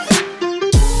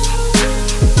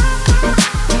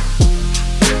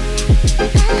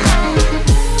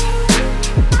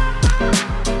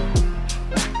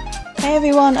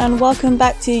everyone and welcome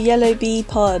back to Yellow Bee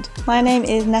Pod. My name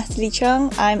is Natalie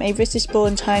Chung. I'm a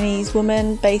British-born Chinese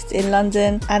woman based in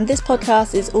London, and this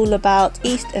podcast is all about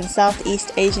East and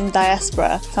Southeast Asian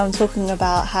diaspora. So I'm talking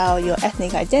about how your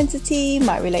ethnic identity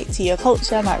might relate to your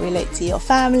culture, might relate to your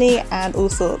family, and all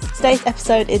sorts. Today's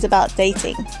episode is about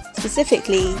dating,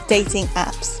 specifically dating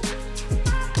apps.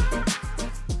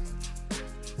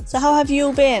 So how have you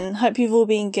all been? Hope you've all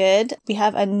been good. We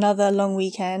have another long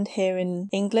weekend here in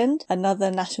England,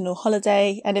 another national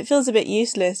holiday, and it feels a bit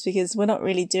useless because we're not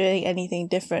really doing anything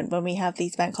different when we have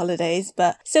these bank holidays,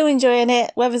 but still enjoying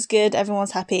it. Weather's good,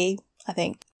 everyone's happy, I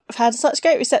think. I've had such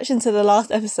great reception to the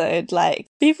last episode. Like,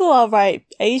 people are right.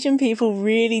 Asian people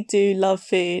really do love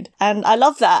food. And I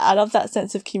love that. I love that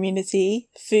sense of community.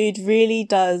 Food really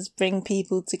does bring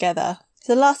people together.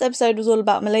 So the last episode was all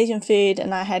about Malaysian food,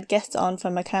 and I had guests on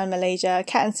from Makan Malaysia.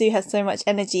 Kat and Sue has so much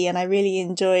energy, and I really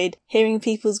enjoyed hearing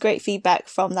people's great feedback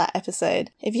from that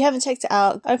episode. If you haven't checked it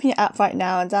out, open your app right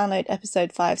now and download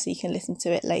episode 5 so you can listen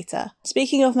to it later.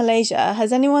 Speaking of Malaysia,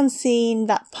 has anyone seen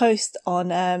that post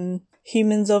on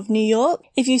Humans of New York?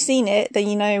 If you've seen it, then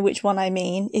you know which one I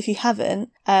mean. If you haven't,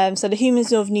 so the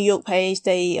Humans of New York page,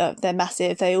 they're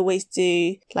massive. They always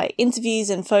do like interviews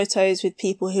and photos with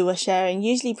people who are sharing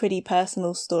usually pretty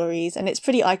personal stories, and it's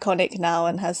pretty iconic now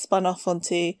and has spun off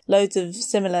onto loads of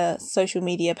similar social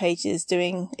media pages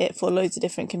doing it for loads of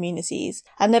different communities.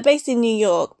 And they're based in New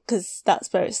York because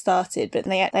that's where it started, but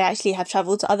they actually have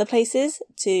travelled to other places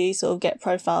to sort of get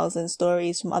profiles and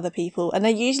stories from other people, and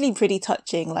they're usually pretty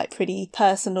touching, like pretty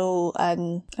personal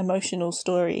and emotional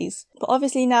stories. But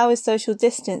obviously now with social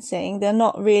distancing, they're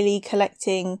not really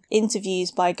collecting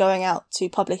interviews by going out to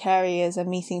public areas and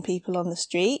meeting people on the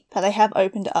street, but they have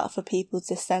opened it up for people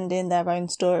to send in their own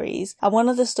stories. And one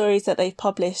of the stories that they've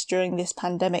published during this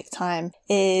pandemic time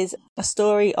is a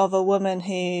story of a woman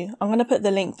who, I'm going to put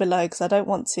the link below because I don't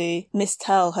want to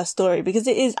mistell her story because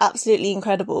it is absolutely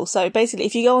incredible. So basically,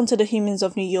 if you go onto the Humans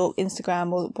of New York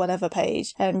Instagram or whatever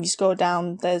page and you scroll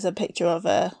down, there's a picture of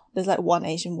there's like one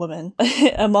Asian woman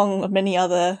among many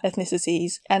other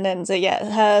ethnicities. And then, so yeah,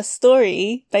 her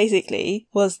story basically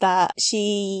was that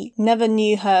she never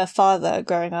knew her father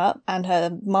growing up and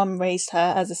her mum raised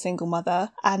her as a single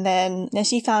mother. And then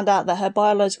she found out that her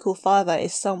biological father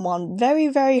is someone very,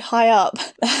 very high up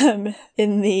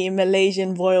in the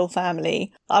Malaysian royal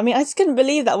family. I mean, I just couldn't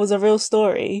believe that was a real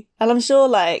story. And I'm sure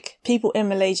like people in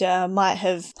Malaysia might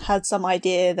have had some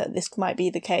idea that this might be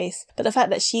the case. But the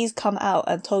fact that she's come out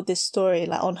and told this story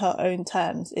like on her own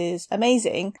terms is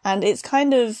amazing. And it's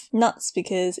kind of nuts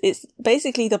because it's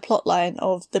basically the plotline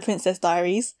of The Princess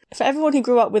Diaries. For everyone who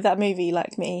grew up with that movie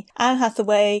like me, Anne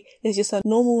Hathaway is just a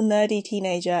normal nerdy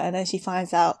teenager, and then she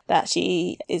finds out that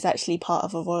she is actually part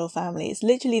of a royal family. It's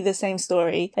literally the same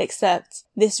story, except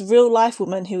this real life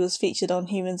woman who was featured on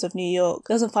Humans of New York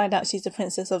doesn't find out she's the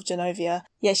Princess of Genovia.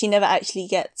 Yeah, she never actually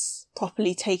gets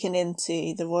properly taken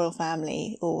into the royal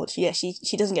family, or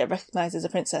she doesn't get recognised as a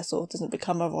princess or doesn't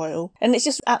become a royal. And it's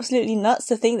just absolutely nuts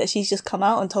to think that she's just come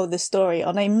out and told this story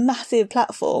on a massive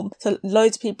platform. So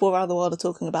loads of people around the world are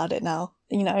talking about it now,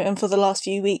 you know, and for the last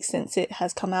few weeks since it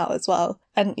has come out as well.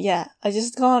 And yeah, I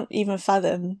just can't even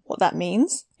fathom what that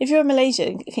means. If you're a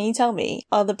Malaysian, can you tell me,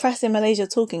 are the press in Malaysia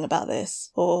talking about this?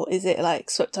 Or is it like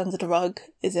swept under the rug?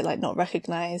 Is it like not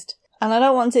recognised? And I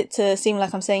don't want it to seem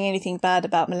like I'm saying anything bad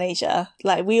about Malaysia.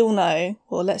 Like, we all know,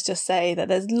 or let's just say that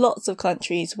there's lots of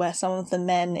countries where some of the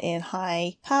men in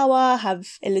high power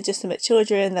have illegitimate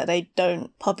children that they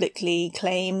don't publicly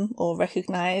claim or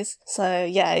recognise. So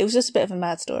yeah, it was just a bit of a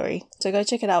mad story. So go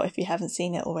check it out if you haven't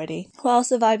seen it already. What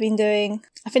else have I been doing?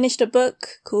 I finished a book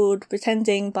called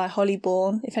Pretending by Holly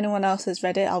Bourne. If anyone else has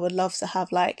read it, I would love to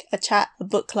have like a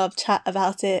book club chat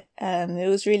about it. It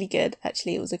was really good.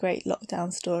 Actually, it was a great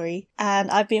lockdown story. And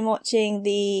I've been watching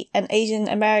An Asian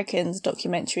Americans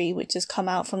documentary, which has come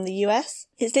out from the US.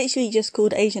 It's literally just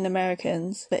called Asian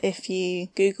Americans, but if you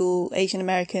Google Asian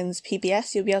Americans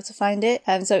PBS, you'll be able to find it.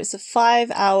 So it's a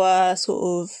 5-hour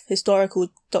sort of historical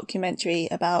documentary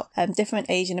about different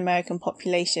Asian American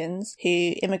populations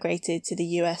who immigrated to the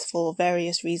US for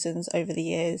various reasons over the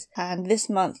years. And this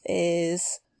month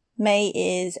May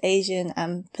is Asian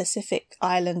and Pacific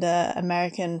Islander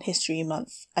American History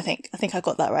Month. I think I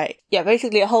got that right. Yeah,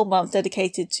 basically a whole month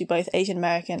dedicated to both Asian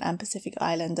American and Pacific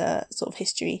Islander sort of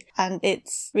history. And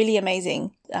it's really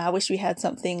amazing. I wish we had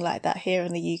something like that here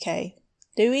in the UK.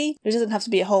 Do we? It doesn't have to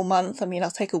be a whole month. I mean,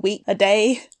 I'll take a week, a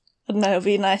day. I don't know, it'd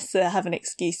be nice to have an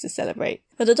excuse to celebrate.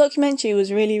 But the documentary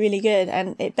was really, really good.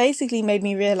 And it basically made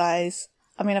me realise,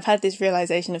 I mean, I've had this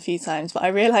realisation a few times, but I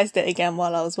realised it again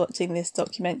while I was watching this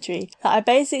documentary, that I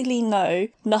basically know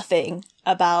nothing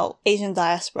about Asian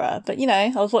diaspora, but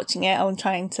I was watching it, I'm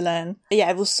trying to learn. But yeah,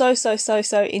 it was so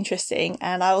interesting,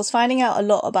 and I was finding out a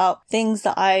lot about things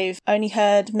that I've only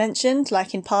heard mentioned,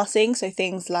 like in passing, so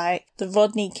things like the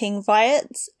Rodney King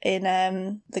riots in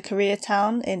the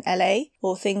Koreatown in LA,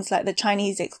 or things like the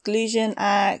Chinese Exclusion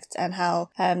Act, and how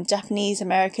Japanese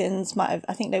Americans might have,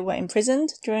 I think they were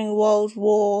imprisoned during World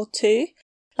War II.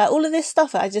 Like all of this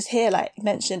stuff I just hear like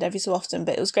mentioned every so often,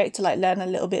 but it was great to like learn a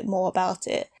little bit more about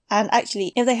it. And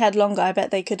actually, if they had longer, I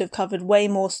bet they could have covered way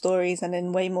more stories and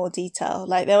in way more detail.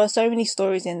 Like there were so many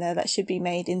stories in there that should be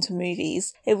made into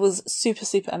movies. It was super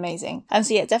amazing. And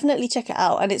so yeah, definitely check it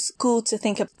out. And it's cool to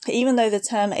think of, even though the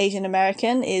term Asian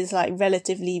American is like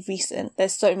relatively recent,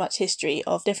 there's so much history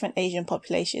of different Asian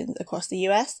populations across the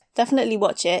US. Definitely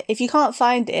watch it. If you can't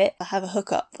find it, I have a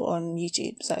hookup on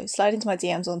YouTube. So slide into my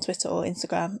DMs on Twitter or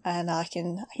Instagram and I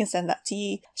can send that to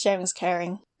you. Sharing's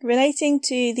caring. Relating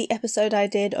to the episode I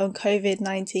did on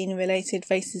COVID-19 related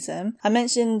racism, I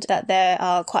mentioned that there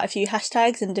are quite a few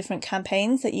hashtags and different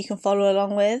campaigns that you can follow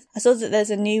along with. I saw that there's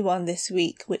a new one this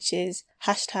week, which is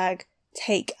hashtag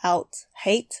take out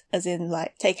hate, as in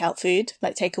like take out food,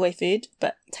 like takeaway food,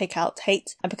 but take out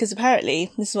hate. And because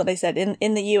apparently, this is what they said,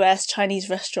 in the US, Chinese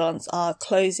restaurants are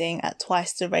closing at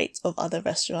twice the rate of other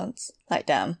restaurants. Like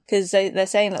damn. Because they're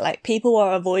saying that like people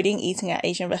are avoiding eating at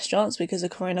Asian restaurants because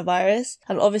of coronavirus.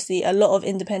 And obviously a lot of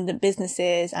independent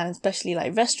businesses and especially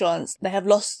like restaurants, they have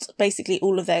lost basically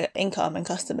all of their income and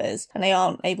customers and they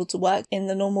aren't able to work in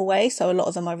the normal way. So a lot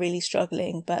of them are really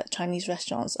struggling, but Chinese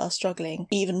restaurants are struggling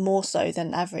even more so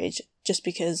than average just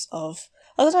because of,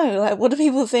 I don't know, like what do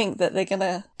people think, that they're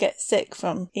gonna get sick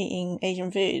from eating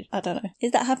Asian food? I don't know.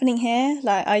 Is that happening here?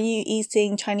 Like, are you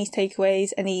eating Chinese takeaways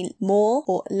any more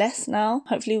or less now?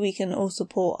 Hopefully we can all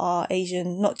support our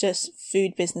Asian, not just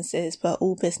food businesses, but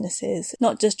all businesses,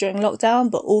 not just during lockdown,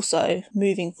 but also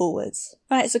moving forwards.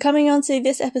 Right, so coming on to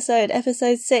this episode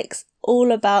 6,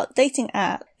 all about dating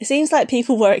app. It seems like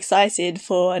people were excited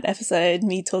for an episode,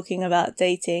 me talking about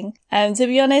dating. And to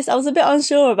be honest, I was a bit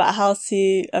unsure about how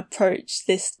to approach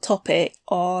this topic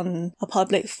on a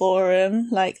public forum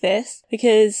like this,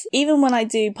 because even when I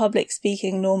do public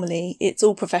speaking normally, it's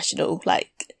all professional.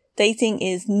 Like, dating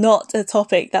is not a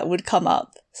topic that would come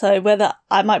up. So whether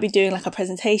I might be doing like a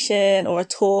presentation or a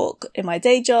talk in my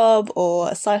day job or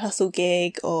a side hustle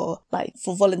gig or like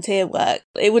for volunteer work,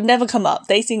 it would never come up.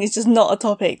 Dating is just not a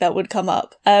topic that would come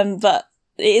up. But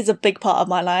it is a big part of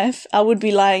my life. I would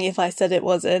be lying if I said it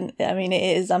wasn't. I mean,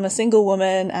 it is. I'm a single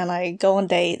woman and I go on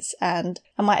dates and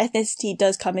my ethnicity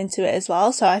does come into it as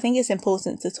well. So I think it's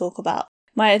important to talk about.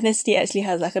 My ethnicity actually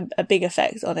has like a big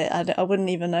effect on it. I wouldn't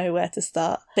even know where to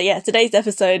start. But yeah, today's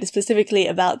episode is specifically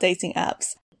about dating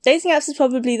apps. Dating apps is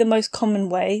probably the most common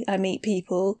way I meet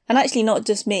people, and actually not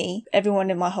just me,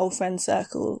 everyone in my whole friend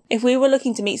circle. If we were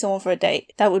looking to meet someone for a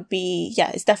date, that would be,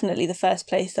 it's definitely the first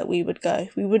place that we would go.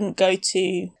 We wouldn't go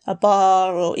to a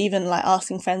bar or even like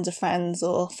asking friends of friends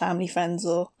or family friends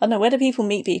or, I don't know, where do people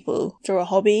meet people? Through a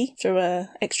hobby? Through a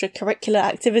extracurricular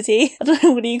activity? I don't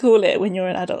know, what do you call it when you're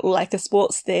an adult? Like a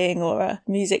sports thing or a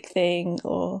music thing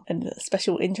or a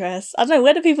special interest? I don't know,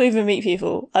 where do people even meet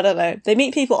people? I don't know. They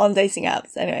meet people on dating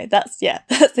apps. Anyway, that's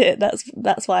it.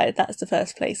 That's why that's the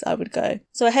first place I would go.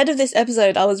 So ahead of this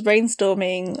episode, I was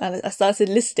brainstorming and I started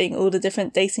listing all the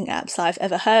different dating apps I've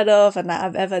ever heard of and that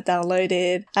I've ever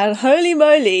downloaded. And holy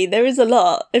moly, there is a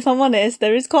lot. If I'm honest,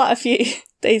 there is quite a few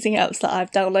dating apps that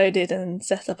I've downloaded and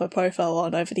set up a profile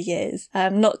on over the years.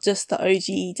 Not just the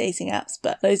OG dating apps,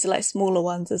 but those are like smaller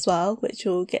ones as well, which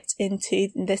we'll get into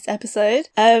in this episode.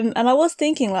 And I was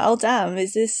thinking like, oh damn,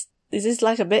 is this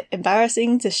like a bit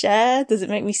embarrassing to share? Does it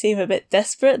make me seem a bit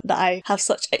desperate that I have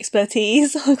such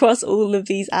expertise across all of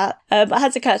these apps? But I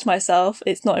had to catch myself.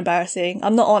 It's not embarrassing.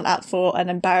 I'm not on app for an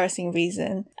embarrassing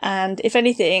reason. And if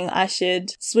anything, I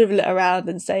should swivel it around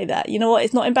and say that, you know what?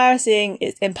 It's not embarrassing.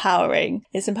 It's empowering.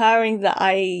 It's empowering that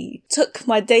I took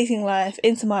my dating life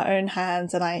into my own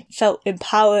hands and I felt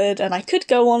empowered and I could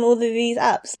go on all of these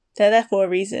apps. They're there for a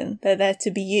reason. They're there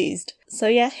to be used. So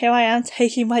yeah, here I am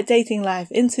taking my dating life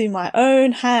into my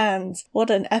own hands. What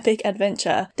an epic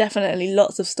adventure. Definitely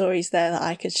lots of stories there that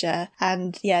I could share.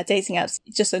 And yeah, dating apps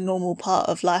just a normal part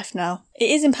of life now.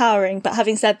 It is empowering, but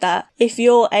having said that, if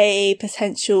you're a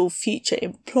potential future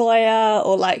employer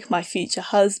or like my future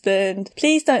husband,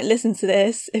 please don't listen to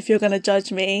this if you're going to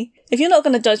judge me. If you're not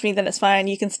going to judge me, then it's fine.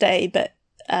 You can stay, but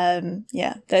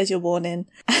there's your warning.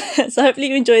 So hopefully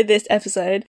you enjoyed this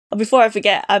episode. Before I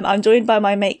forget, I'm joined by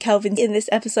my mate Kelvin in this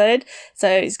episode, so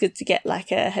it's good to get like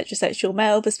a heterosexual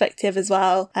male perspective as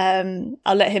well.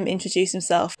 I'll let him introduce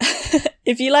himself. If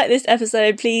If you like this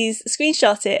episode, please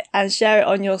screenshot it and share it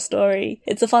on your story.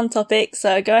 It's a fun topic,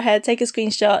 so go ahead, take a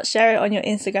screenshot, share it on your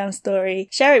Instagram story,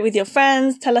 share it with your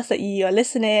friends, tell us that you are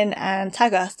listening, and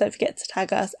tag us. Don't forget to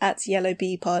tag us at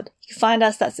YellowBeePod. You can find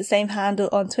us, that's the same handle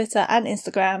on Twitter and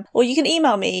Instagram, or you can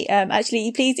email me.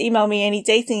 Actually, please email me any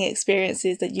dating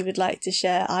experiences that you would like to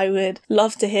share. I would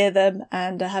love to hear them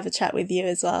and have a chat with you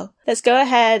as well. Let's go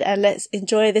ahead and let's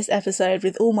enjoy this episode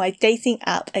with all my dating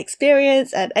app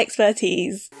experience and expertise.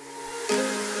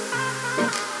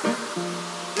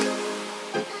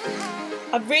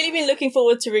 I've really been looking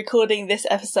forward to recording this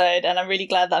episode, and I'm really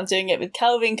glad that I'm doing it with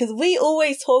Kelvin because we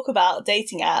always talk about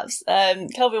dating apps.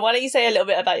 Kelvin, why don't you say a little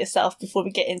bit about yourself before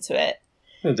we get into it?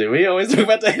 Do we always talk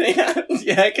about dating apps?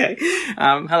 Yeah, okay.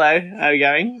 Hello, how are you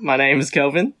going? My name is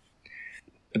Kelvin.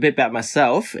 A bit about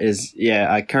myself is,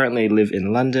 I currently live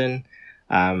in London,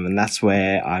 and that's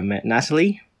where I met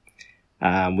Natalie.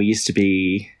 We used to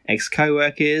be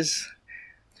ex-co-workers.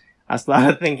 I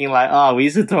started thinking we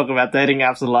used to talk about dating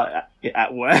apps a lot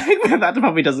at work, but that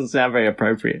probably doesn't sound very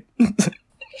appropriate.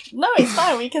 No, it's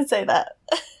fine. We can say that.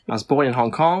 I was born in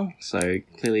Hong Kong, so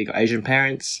clearly got Asian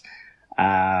parents. When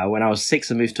I was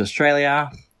 6, I moved to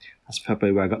Australia. That's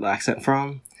probably where I got the accent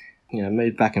from.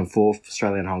 Moved back and forth,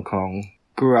 Australia and Hong Kong.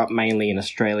 Grew up mainly in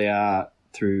Australia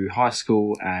through high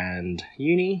school and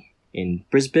uni in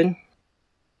Brisbane.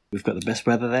 We've got the best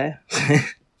weather there.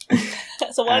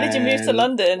 So why did you move to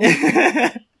London?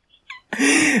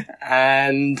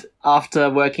 And after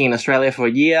working in Australia for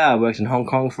a year, I worked in Hong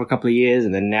Kong for a couple of years,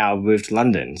 and then now I've moved to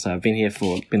London. So I've been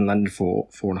in London for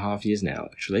 4.5 years now,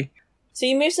 actually. So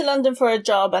you moved to London for a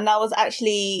job, and that was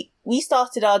actually, we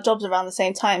started our jobs around the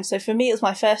same time. So for me, it was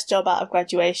my first job out of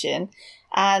graduation.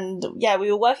 And we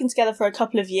were working together for a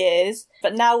couple of years,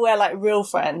 but now we're like real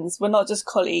friends. We're not just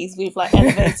colleagues. We've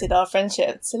elevated our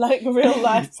friendship to real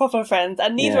life proper friends.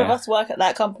 And neither of us work at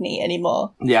that company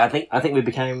anymore. Yeah, I think we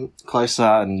became closer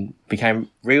and became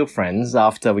real friends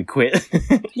after we quit.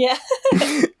 Yeah.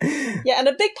 Yeah, and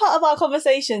a big part of our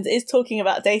conversations is talking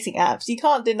about dating apps. You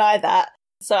can't deny that.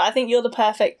 So I think you're the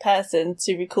perfect person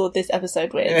to record this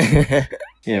episode with.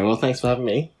 Yeah, well, thanks for having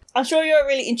me. I'm sure you're a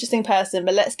really interesting person,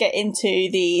 but let's get into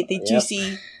the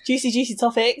juicy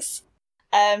topics.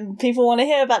 People want to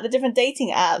hear about the different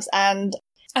dating apps, and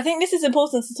I think this is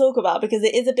important to talk about because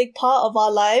it is a big part of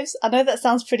our lives. I know that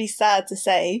sounds pretty sad to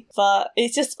say, but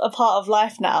it's just a part of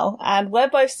life now, and we're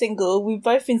both single. We've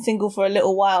both been single for a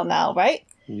little while now, right?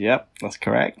 Yep, that's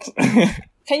correct.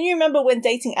 Can you remember when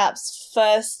dating apps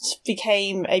first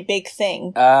became a big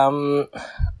thing? It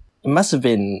must have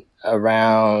been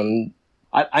around...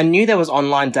 I knew there was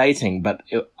online dating, but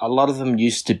a lot of them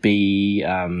used to be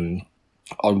on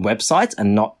websites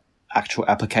and not actual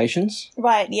applications.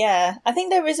 Right, yeah. I think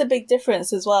there is a big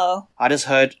difference as well. I just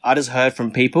heard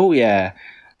from people,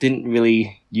 didn't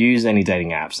really use any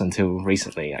dating apps until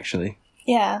recently, actually.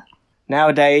 Yeah.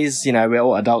 Nowadays, we're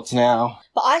all adults now.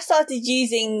 But I started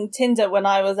using Tinder when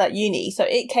I was at uni, so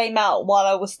it came out while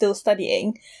I was still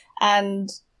studying, and...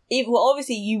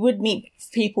 obviously you would meet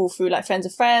people through friends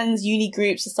of friends, uni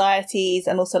groups, societies,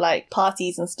 and also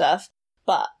parties and stuff.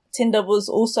 But Tinder was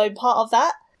also part of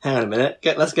that. Hang on a minute.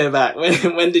 Let's go back.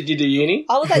 When did you do uni?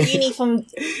 I was at uni from...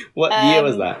 What year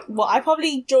was that? Well, I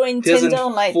probably joined Tinder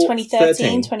on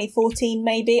 2013, 2014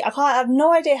 maybe. I have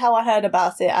no idea how I heard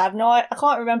about it. I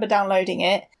can't remember downloading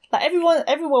it.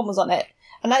 Everyone was on it.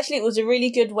 And actually it was a really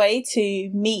good way to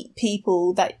meet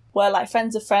people that were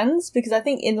friends of friends, because I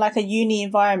think in a uni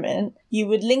environment, you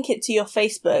would link it to your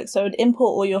Facebook. So it would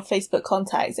import all your Facebook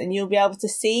contacts and you'll be able to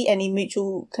see any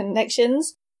mutual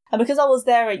connections. And because I was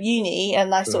there at uni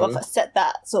and I sort of set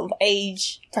that sort of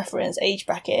age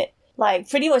bracket,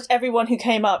 pretty much everyone who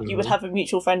came up, you would have a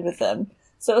mutual friend with them.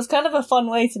 So it was kind of a fun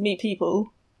way to meet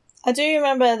people. I do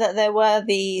remember that there were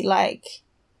the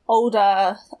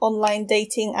older online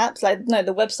dating apps,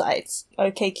 the websites,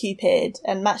 OkCupid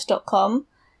and Match.com.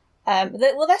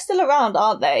 They're still around,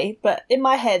 aren't they? But in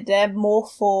my head, they're more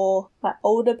for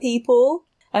older people.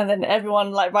 And then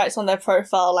everyone writes on their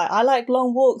profile, I like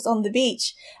long walks on the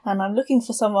beach and I'm looking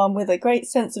for someone with a great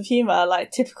sense of humour,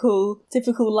 typical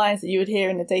lines that you would hear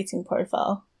in a dating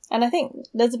profile. And I think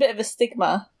there's a bit of a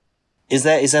stigma. Is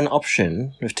there an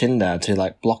option with Tinder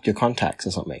to block your contacts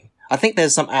or something? I think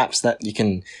there's some apps that you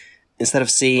can, instead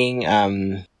of seeing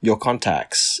your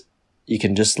contacts, you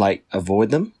can just avoid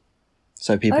them.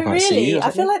 so people Oh, can't see you. really?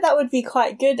 I feel like that would be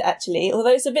quite good, actually.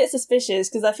 Although it's a bit suspicious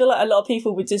because I feel like a lot of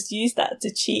people would just use that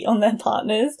to cheat on their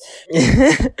partners.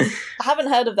 I haven't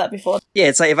heard of that before. Yeah,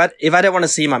 it's like if I don't want to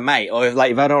see my mate, or if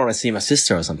I don't want to see my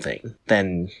sister or something,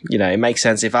 then it makes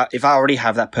sense. If I already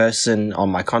have that person on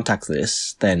my contact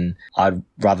list, then I'd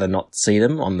rather not see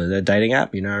them on the dating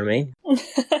app. You know what I mean?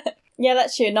 Yeah,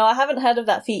 that's true. No, I haven't heard of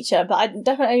that feature, but I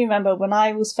definitely remember when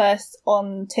I was first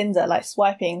on Tinder, like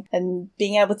swiping and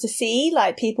being able to see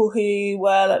like people who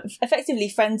were like, effectively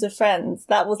friends of friends.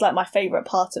 That was like my favourite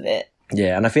part of it.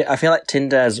 Yeah, and I feel like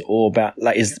Tinder is all about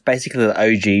is basically the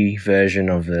OG version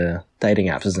of the dating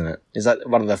apps, isn't it? Is that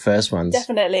one of the first ones?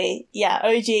 Definitely, yeah,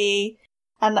 OG.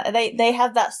 And they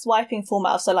have that swiping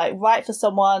format, so like right for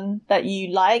someone that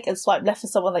you like and swipe left for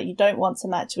someone that you don't want to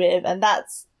match with, and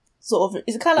that's sort of,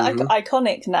 it's kind of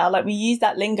iconic now. Like we use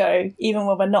that lingo even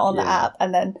when we're not on the app,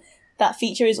 and then that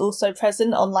feature is also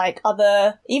present on like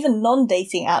other, even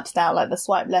non-dating apps now, like the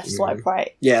swipe left, swipe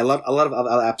right. Yeah, a lot of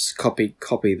other apps copy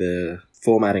the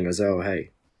formatting as well. Hey.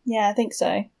 Yeah, I think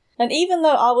so. And even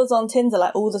though I was on Tinder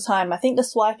like all the time, I think the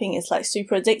swiping is like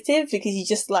super addictive because you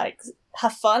just like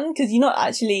have fun because you're not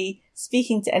actually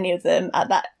speaking to any of them at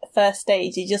that first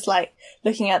stage. You're just like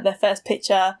looking at their first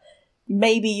picture.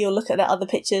 Maybe you'll look at their other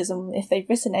pictures and if they've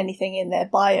written anything in their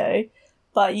bio,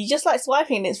 but you just like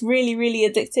swiping and it's really, really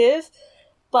addictive.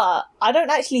 But I don't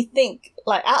actually think,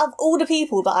 like, out of all the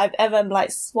people that I've ever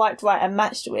like swiped right and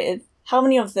matched with, how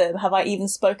many of them have I even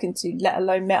spoken to, let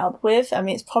alone met up with? I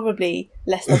mean, it's probably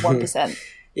less than 1%.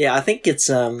 Yeah, I think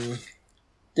it's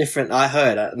different. I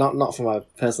heard, not from my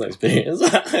personal experience,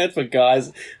 I heard for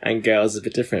guys and girls it's a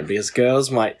bit different because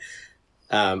girls might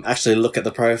actually look at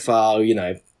the profile,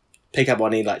 pick up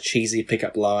on any like cheesy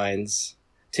pickup lines.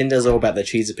 Tinder's all about the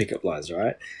cheesy pickup lines,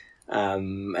 right?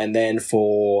 And then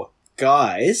for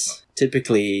guys,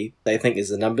 typically they think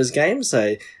it's a numbers game.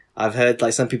 So I've heard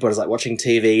like some people are just like watching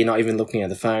TV, not even looking at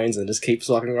the phones and just keep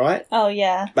swiping right. Oh,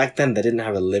 yeah. Back then they didn't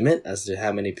have a limit as to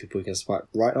how many people you can swipe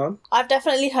right on. I've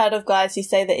definitely heard of guys who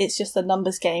say that it's just a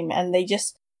numbers game and they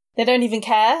don't even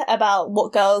care about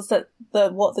what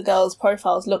the girls'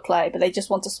 profiles look like, but they just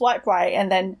want to swipe right,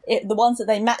 and then the ones that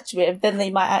they match with, then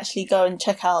they might actually go and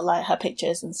check out like her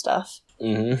pictures and stuff.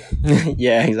 Mm-hmm.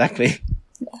 Yeah, exactly.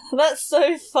 That's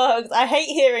so fucked. I hate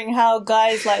hearing how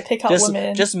guys like pick up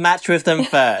women. Just match with them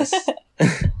first,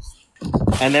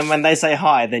 and then when they say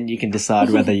hi, then you can decide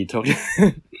whether you talk to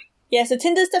them. Yeah, so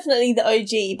Tinder's definitely the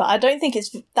OG, but I don't think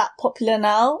it's that popular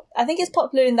now. I think it's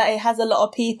popular in that it has a lot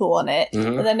of people on it,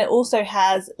 but then it also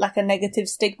has like a negative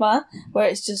stigma where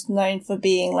it's just known for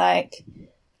being like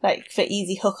for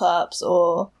easy hookups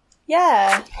or,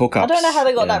 yeah. Hookups. I don't know how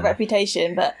they got that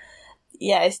reputation, but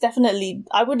yeah, it's definitely,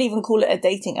 I wouldn't even call it a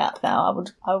dating app now.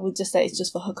 I would just say it's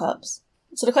just for hookups.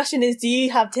 So the question is, do you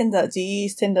have Tinder? Do you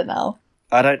use Tinder now?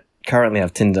 I don't currently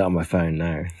have Tinder on my phone,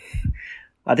 no.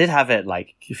 I did have it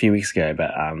like a few weeks ago,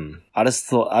 but I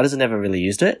just never really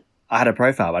used it. I had a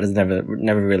profile, but I just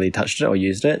never really touched it or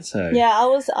used it. So yeah,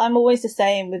 I'm always the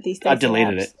same with these dating I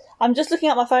deleted apps. it. I'm just looking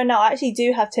at my phone now. I actually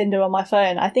do have Tinder on my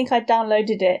phone. I think I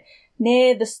downloaded it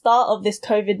near the start of this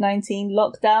COVID-19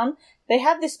 lockdown. They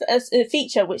had this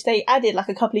feature which they added like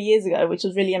a couple of years ago, which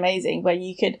was really amazing, where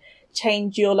you could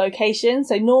change your location.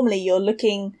 So normally you're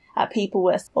looking at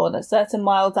people on a certain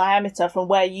mile diameter from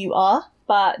where you are.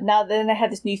 But now then they had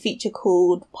this new feature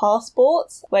called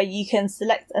Passports, where you can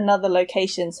select another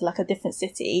location, so like a different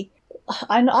city.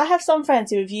 I have some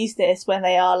friends who have used this when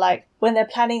they're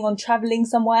planning on traveling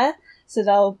somewhere. So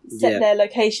they'll set their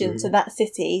location to that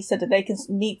city so that they can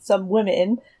meet some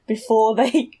women before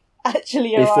they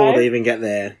actually arrive. Before they even get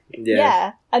there.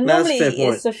 Yeah. And normally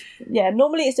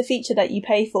it's a feature that you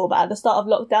pay for, but at the start of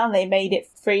lockdown they made it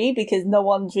free because no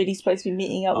one's really supposed to be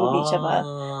meeting up with each other.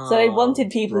 So they wanted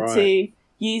people to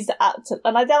use the app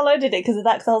and I downloaded it because of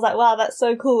that, because I was like, wow, that's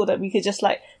so cool that we could just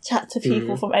like chat to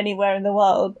people from anywhere in the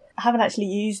world. I haven't actually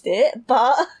used it,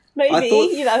 but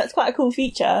maybe, that's quite a cool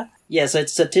feature. Yeah, so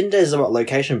Tinder is about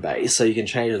location based, so you can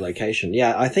change the location.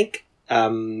 Yeah, I think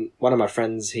one of my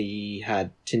friends, he had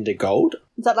Tinder Gold.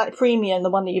 Is that like premium, the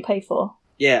one that you pay for?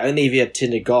 Yeah, only if you had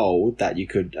Tinder Gold that you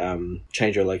could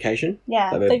change your location.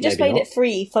 Yeah, they've just made it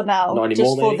free for now, not anymore,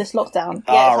 just for maybe? this lockdown.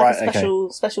 Yeah, it's like right,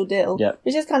 a special deal, yep.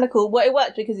 Which is kind of cool. Well, it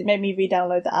worked because it made me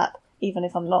re-download the app, even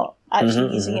if I'm not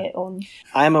actually using it on.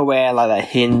 I am aware like that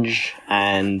Hinge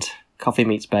and Coffee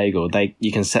Meets Bagel,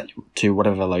 you can set to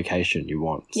whatever location you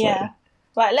want. So. Yeah.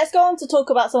 Right, let's go on to talk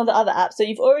about some of the other apps. So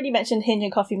you've already mentioned Hinge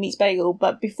and Coffee Meets Bagel,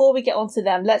 but before we get onto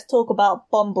them, let's talk about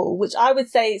Bumble, which I would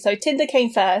say, so Tinder came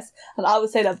first, and I would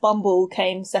say that Bumble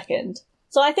came second.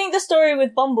 So I think the story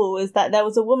with Bumble is that there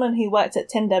was a woman who worked at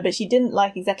Tinder, but she didn't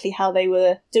like exactly how they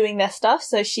were doing their stuff,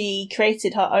 so she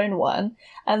created her own one.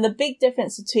 And the big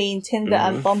difference between Tinder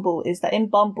and Bumble is that in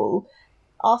Bumble,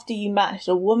 after you match,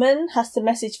 a woman has to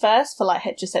message first for like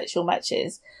heterosexual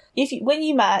matches. When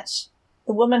you match,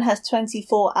 the woman has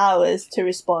 24 hours to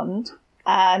respond.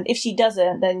 And if she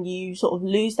doesn't, then you sort of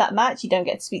lose that match. You don't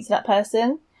get to speak to that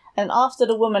person. And after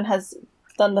the woman has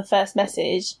done the first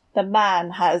message, the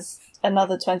man has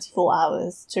another 24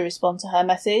 hours to respond to her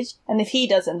message. And if he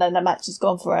doesn't, then the match is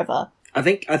gone forever. I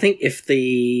think if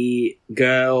the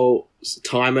girl's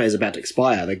timer is about to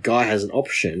expire, the guy has an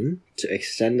option to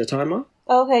extend the timer.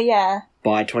 Okay, yeah.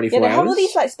 By 24 hours. Yeah, they have all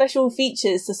these like special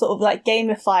features to sort of like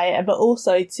gamify it, but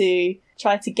also to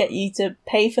try to get you to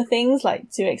pay for things,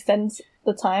 like to extend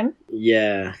the time.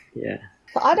 Yeah.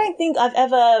 But I don't think I've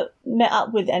ever met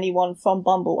up with anyone from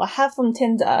Bumble. I have from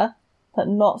Tinder, but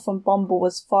not from Bumble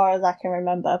as far as I can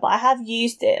remember. But I have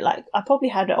used it, like, I probably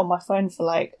had it on my phone for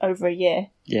like over a year.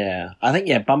 Yeah. I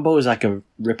think, Bumble is like a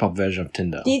rip-off version of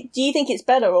Tinder. Do you think it's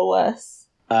better or worse?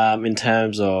 In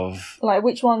terms of... Like,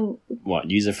 which one... What,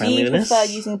 user-friendliness? Do you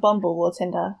prefer using Bumble or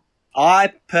Tinder?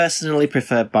 I personally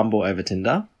prefer Bumble over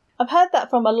Tinder. I've heard that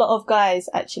from a lot of guys,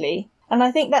 actually. And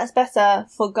I think that's better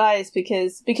for guys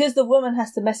because the woman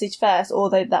has to message first or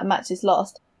that match is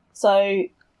lost. So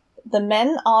the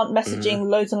men aren't messaging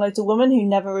loads and loads of women who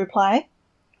never reply.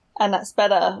 And that's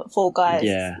better for guys.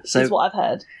 Yeah. So, is what I've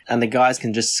heard. And the guys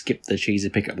can just skip the cheesy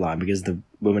pickup line because the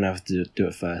women have to do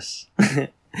it first.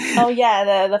 Oh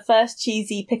yeah, the first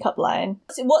cheesy pickup line.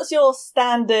 What's your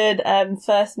standard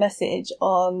first message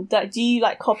on? Do you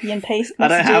like copy and paste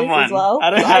messages I don't have one. as well?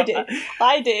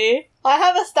 I do. I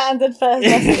have a standard first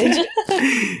message.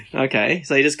 Okay,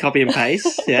 so you just copy and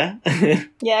paste, yeah?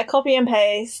 Yeah, copy and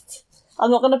paste. I'm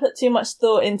not going to put too much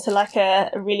thought into like a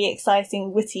really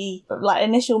exciting, witty, like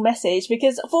initial message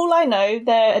because for all I know,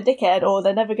 they're a dickhead or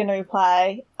they're never going to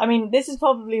reply. I mean, this is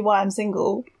probably why I'm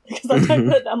single because I don't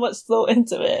put that much thought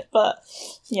into it, but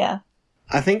yeah.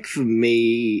 I think for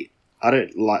me,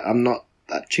 I'm not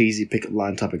that cheesy pickup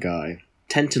line type of guy.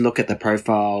 Tend to look at their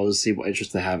profiles, see what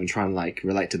interests they have and try and like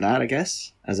relate to that, I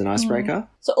guess, as an icebreaker.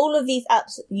 So all of these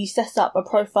apps, you set up a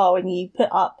profile and you put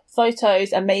up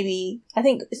photos and maybe, I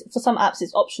think for some apps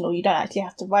it's optional. You don't actually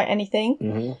have to write anything.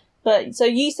 Mm-hmm. But so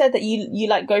you said that you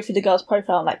like go through the girl's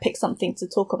profile and like pick something to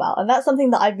talk about. And that's something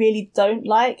that I really don't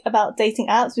like about dating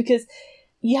apps because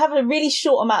you have a really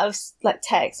short amount of like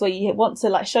text where you want to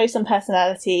like show some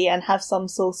personality and have some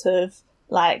sort of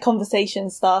like conversation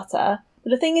starter. But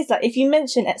the thing is that if you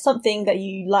mention something that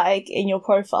you like in your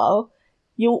profile,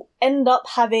 you'll end up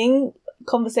having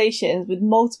conversations with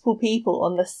multiple people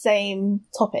on the same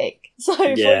topic. So, for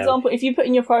example, if you put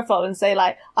in your profile and say,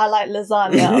 like, I like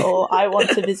lasagna or I want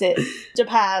to visit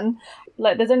Japan,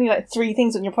 like, there's only, like, 3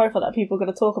 things on your profile that people are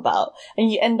going to talk about.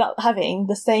 And you end up having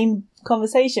the same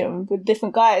conversation with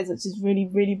different guys, which is really,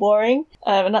 really boring.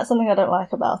 And that's something I don't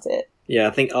like about it. Yeah, I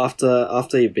think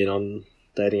after you've been on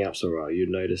dating apps for a while, you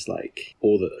notice like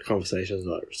all the conversations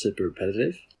are super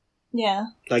repetitive. Yeah.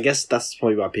 I guess that's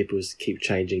probably why people keep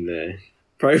changing their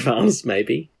profiles,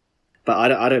 maybe. But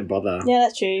I don't bother. Yeah,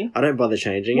 that's true. I don't bother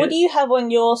changing What do you have on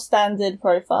your standard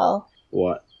profile?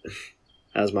 What?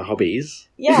 As my hobbies?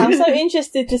 Yeah, I'm so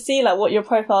interested to see like what your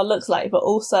profile looks like, but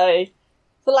also,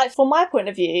 but like from my point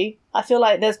of view, I feel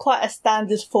like there's quite a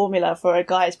standard formula for a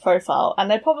guy's profile,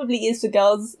 and there probably is for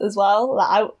girls as well.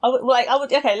 Like I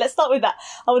would. Okay, let's start with that.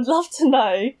 I would love to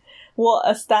know what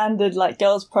a standard like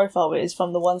girl's profile is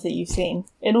from the ones that you've seen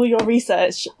in all your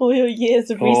research, all your years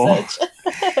of research.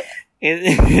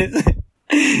 It's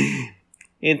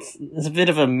a bit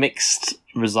of a mixed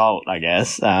result, I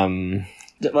guess.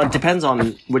 Well, it depends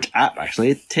on which app,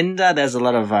 actually. Tinder, there's a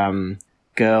lot of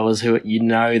girls who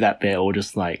that they're all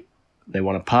just like they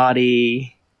want to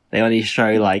party. They only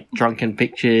show like drunken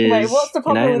pictures. Wait, what's the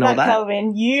problem with that,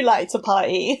 Kelvin? You like to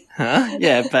party. Huh?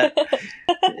 Yeah, but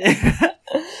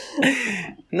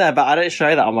no, but I don't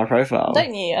show that on my profile.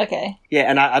 Don't you? Okay. Yeah,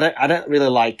 and I don't really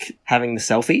like having the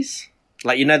selfies.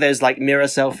 Like, there's like mirror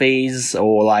selfies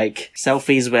or like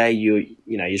selfies where you're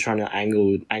trying to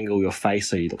angle your face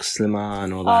so you look slimmer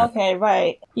and all that. Oh, okay,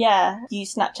 right. Yeah,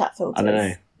 use Snapchat filters. I don't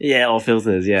know. Yeah, or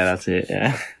filters. Yeah, that's it.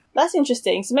 Yeah. That's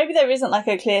interesting. So maybe there isn't like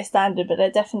a clear standard, but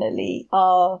there definitely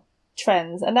are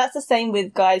trends. And that's the same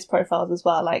with guys' profiles as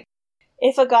well. Like,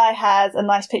 if a guy has a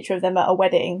nice picture of them at a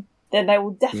wedding, then they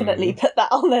will definitely put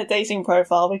that on their dating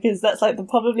profile because that's like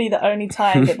probably the only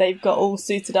time that they've got all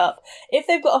suited up. If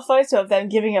they've got a photo of them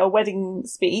giving a wedding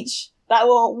speech, that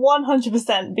will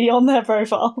 100% be on their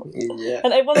profile. Yeah.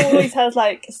 And everyone always has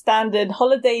like standard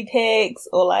holiday pics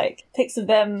or like pics of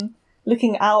them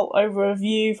looking out over a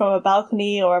view from a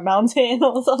balcony or a mountain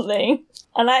or something.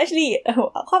 And I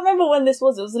can't remember when this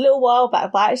was. It was a little while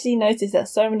back, but I actually noticed that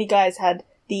so many guys had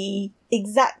the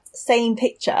exact same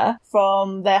picture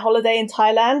from their holiday in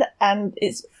Thailand, and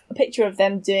it's a picture of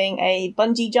them doing a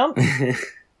bungee jump.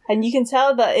 And you can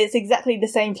tell that it's exactly the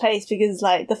same place because,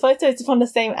 like, the photo is from the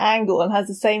same angle and has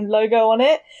the same logo on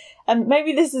it. And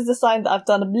maybe this is a sign that I've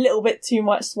done a little bit too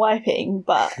much swiping,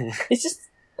 but it's just,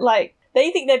 like,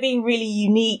 they think they're being really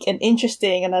unique and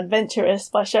interesting and adventurous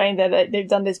by showing that they've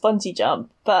done this bungee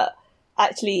jump. But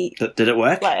actually... Did it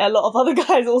work? Like, a lot of other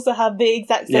guys also have the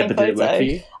exact same photo. Did it work for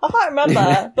you? I can't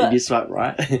remember, but... Did you swipe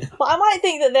right? But I might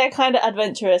think that they're kind of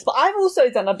adventurous. But I've also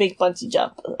done a big bungee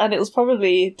jump, and it was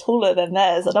probably taller than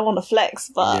theirs. I don't want to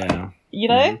flex, but, you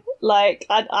know? Like,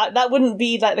 I that wouldn't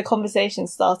be, like, the conversation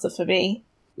starter for me.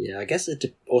 Yeah, I guess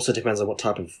it also depends on what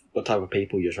type of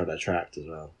people you're trying to attract as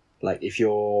well. Like, if you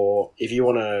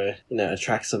want to,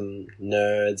 attract some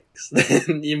nerds,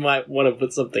 then you might want to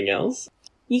put something else.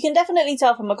 You can definitely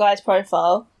tell from a guy's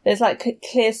profile, there's like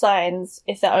clear signs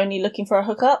if they're only looking for a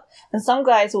hookup. And some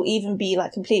guys will even be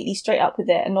like completely straight up with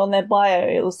it. And on their bio,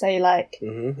 it will say like,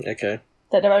 okay,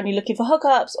 that they're only looking for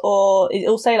hookups, or it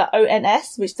will say like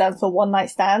ONS, which stands for one night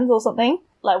stands or something,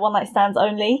 like one night stands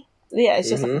only. Yeah, it's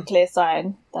just like a clear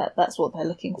sign that that's what they're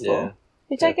looking for. Yeah,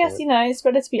 which I guess, it's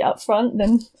better to be upfront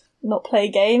than not play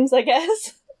games, I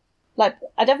guess. Like,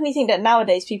 I definitely think that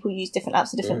nowadays people use different apps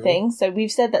for different things. So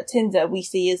we've said that Tinder we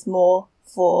see as more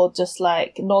for just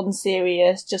like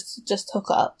non-serious, just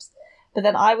hookups. But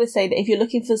then I would say that if you're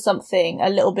looking for something a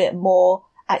little bit more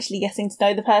actually getting to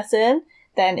know the person,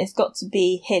 then it's got to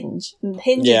be Hinge. And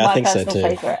Hinge is my personal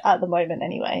favourite at the moment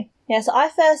anyway. Yeah, so I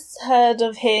first heard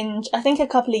of Hinge, I think a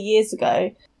couple of years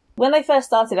ago. When they first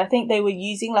started, I think they were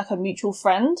using like a mutual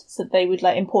friend. So they would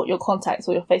like import your contacts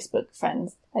or your Facebook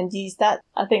friends and use that.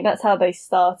 I think that's how they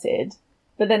started.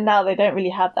 But then now they don't really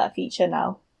have that feature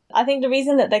now. I think the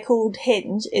reason that they're called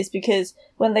Hinge is because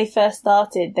when they first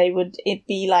started, it'd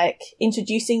be like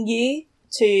introducing you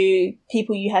to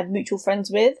people you had mutual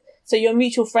friends with. So your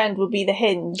mutual friend would be the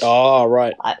Hinge. Oh,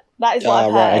 right. That is what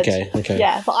I've heard. Right, okay.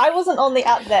 Yeah, but I wasn't on the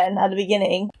app then at the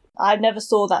beginning. I never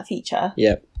saw that feature.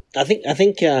 Yeah. I think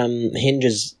Hinge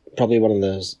is probably one of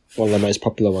the most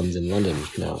popular ones in London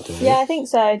now. Yeah, I think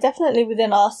so. Definitely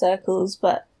within our circles,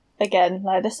 but again,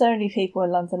 like there's so many people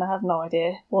in London, I have no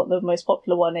idea what the most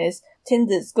popular one is.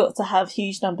 Tinder's got to have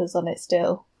huge numbers on it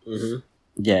still. Mm-hmm.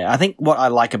 Yeah, I think what I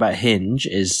like about Hinge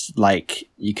is like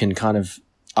you can kind of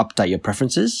update your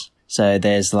preferences. So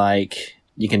there's like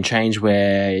you can change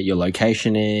where your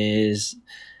location is.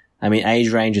 I mean, age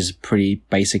range is a pretty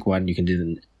basic one. You can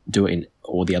do it in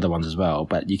all the other ones as well,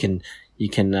 but you can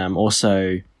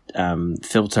also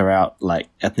filter out like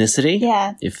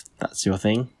ethnicity, if that's your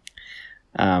thing.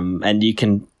 And you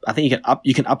can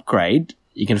upgrade.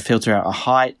 You can filter out a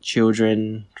height,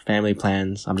 children, family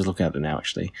plans. I'm just looking at it now,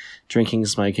 actually. Drinking,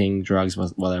 smoking, drugs,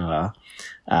 whatever.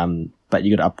 But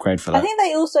you got to upgrade for that. I think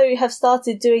they also have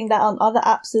started doing that on other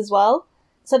apps as well.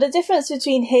 So the difference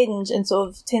between Hinge and sort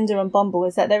of Tinder and Bumble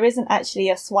is that there isn't actually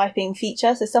a swiping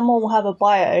feature. So someone will have a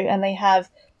bio and they have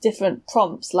different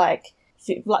prompts like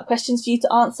questions for you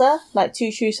to answer, like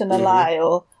two truths and a lie,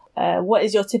 or what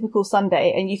is your typical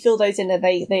Sunday? And you fill those in and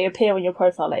they appear on your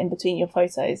profile, like in between your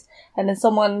photos. And then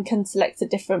someone can select a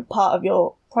different part of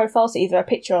your profile, so either a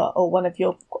picture or one of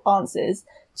your answers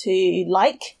to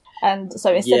like. And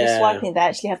so instead of swiping, they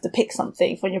actually have to pick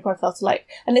something from your profile to like.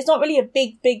 And it's not really a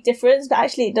big difference, but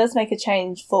actually it does make a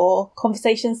change for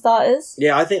conversation starters.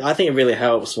 Yeah, I think it really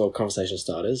helps for conversation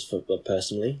starters,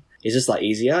 personally. It's just like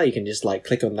easier. You can just like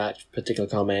click on that particular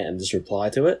comment and just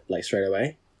reply to it like straight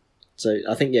away. So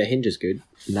I think, Hinge is good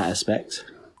in that aspect.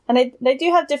 And they do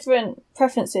have different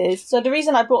preferences. So the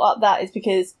reason I brought up that is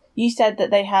because you said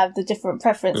that they have the different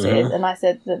preferences, and I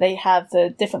said that they have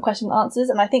the different question answers,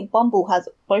 and I think Bumble has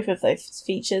both of those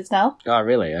features now. Oh,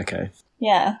 really? Okay.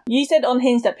 Yeah. You said on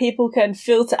Hinge that people can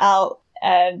filter out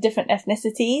different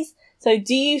ethnicities. So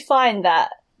do you find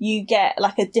that you get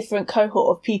like a different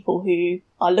cohort of people who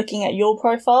are looking at your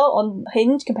profile on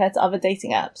Hinge compared to other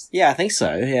dating apps? Yeah, I think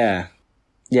so, yeah.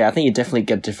 Yeah, I think you definitely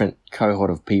get a different cohort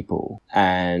of people,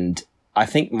 and I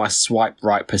think my swipe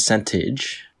right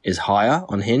percentage is higher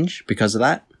on Hinge because of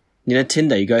that.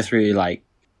 Tinder, you go through like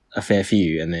a fair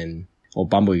few, and then, or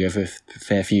Bumble, you go for a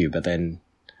fair few, but then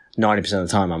 90% of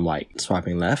the time I'm like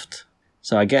swiping left.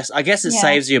 So I guess it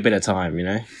saves you a bit of time,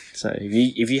 So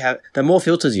if you have, the more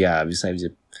filters you have, it saves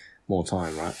you more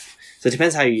time, right? So it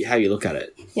depends how you look at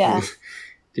it. Yeah.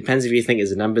 Depends if you think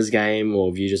it's a numbers game or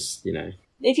if you just,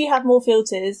 if you have more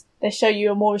filters, they show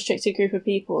you a more restricted group of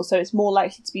people, so it's more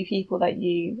likely to be people that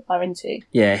you are into.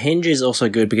 Yeah, Hinge is also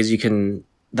good because you can...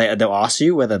 They'll ask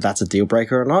you whether that's a deal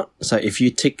breaker or not. So if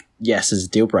you tick yes as a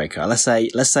deal breaker, let's say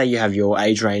you have your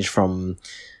age range from,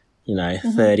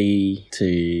 30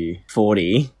 to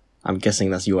 40. I'm guessing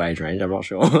that's your age range. I'm not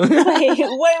sure. Wait.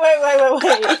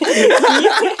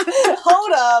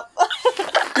 Hold up.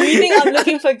 You think I'm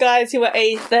looking for guys who are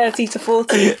aged 30 to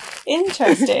 40?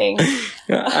 Interesting.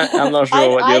 I'm not sure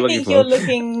what you're looking for. I think you're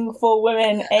looking for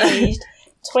women aged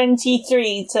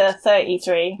 23 to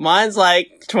 33. Mine's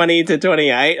like 20 to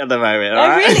 28 at the moment. Oh,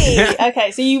 right? really?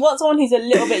 Okay, so you want someone who's a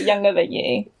little bit younger than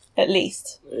you, at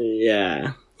least.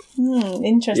 Yeah.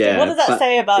 Interesting. Yeah, what does that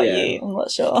say about yeah. you? I'm not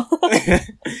sure.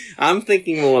 I'm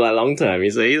thinking more like long term,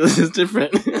 you see. This is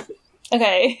different.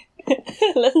 Okay.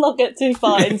 Let's not get too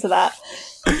far into that.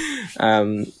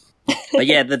 But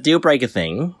yeah, the deal breaker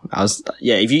thing,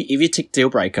 if you tick deal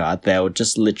breaker, they'll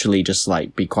just literally just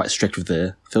like be quite strict with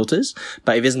the filters.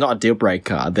 But if it's not a deal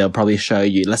breaker, they'll probably show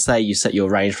you, let's say you set your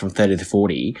range from 30 to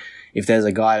 40. If there's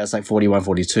a guy that's like 41,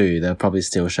 42, they'll probably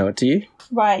still show it to you.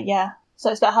 Right, yeah. So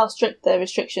it's about how strict the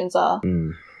restrictions are.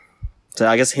 So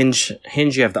I guess Hinge,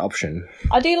 you have the option.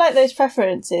 I do like those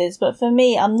preferences, but for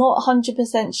me, I'm not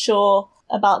 100% sure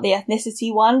about the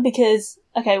ethnicity one because,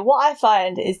 okay, what I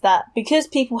find is that because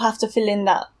people have to fill in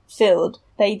that field,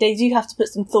 they do have to put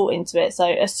some thought into it. So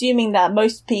assuming that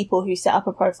most people who set up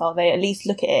a profile, they at least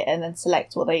look at it and then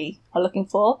select what they are looking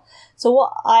for. So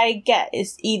what I get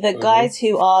is either guys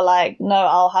who are like, no,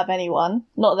 I'll have anyone.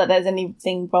 Not that there's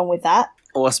anything wrong with that.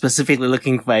 Or specifically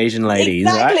looking for Asian ladies,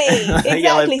 exactly, right? Exactly.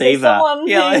 Yellow fever.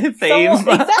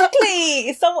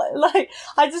 Exactly. Someone, like,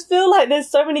 I just feel like there's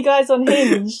so many guys on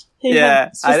Hinge who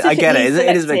have I get it.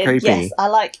 It is a bit selected, creepy. Yes, I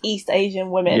like East Asian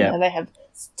women, and they have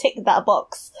ticked that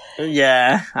box.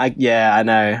 Yeah, I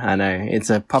know. It's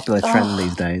a popular trend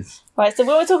these days. Right, so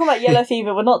when we're talking about yellow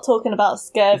fever, we're not talking about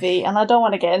scurvy, and I don't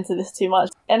want to get into this too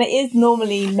much. And it is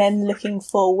normally men looking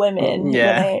for women when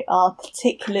they are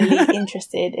particularly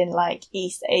interested in, like,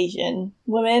 East Asian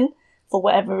women for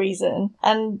whatever reason.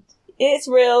 And it's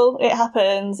real, it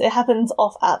happens. It happens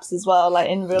off apps as well, like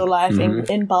in real life,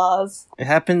 in bars. It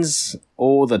happens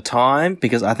all the time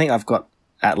because I think I've got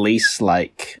at least,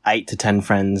 like, 8 to 10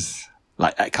 friends,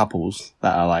 like, couples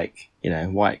that are, like,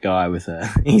 white guy with a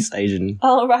East Asian.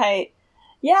 Oh, right.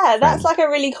 Yeah, that's like a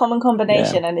really common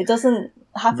combination, and it doesn't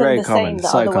happen Very same the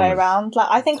other way around. Like,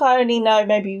 I think I only know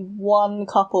maybe one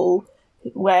couple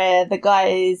where the guy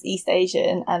is East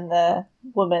Asian and the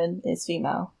woman is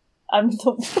female.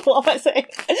 What am I saying?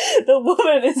 The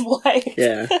woman is white.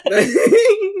 Yeah.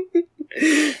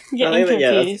 Getting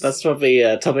confused. That's probably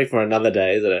a topic for another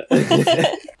day, isn't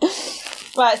it?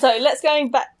 Right, so let's going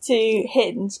back to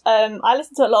Hinge. I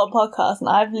listen to a lot of podcasts, and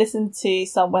I've listened to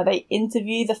some where they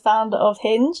interview the founder of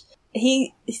Hinge.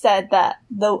 He said that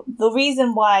the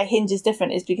reason why Hinge is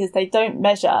different is because they don't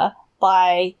measure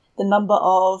by the number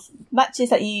of matches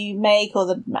that you make or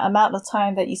the amount of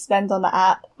time that you spend on the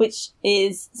app, which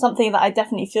is something that I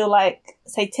definitely feel like,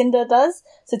 say, Tinder does.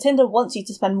 So Tinder wants you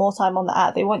to spend more time on the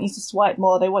app. They want you to swipe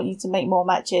more. They want you to make more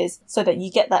matches so that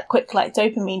you get that quick, like,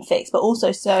 dopamine fix, but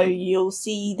also so you'll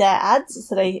see their ads.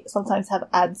 So they sometimes have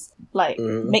ads, like,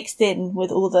 mixed in with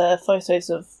all the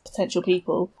photos of potential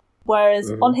people.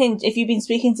 Whereas on Hinge, if you've been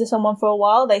speaking to someone for a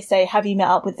while, they say, have you met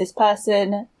up with this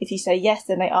person? If you say yes,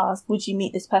 then they ask, would you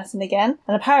meet this person again?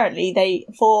 And apparently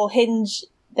for Hinge,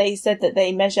 they said that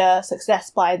they measure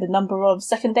success by the number of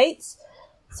second dates.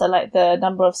 So like the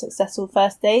number of successful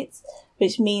first dates,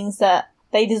 which means that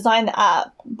they design the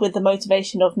app with the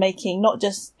motivation of making not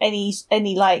just any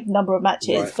like number of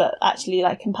matches, but actually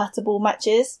like compatible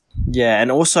matches. Yeah.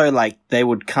 And also like they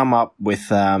would come up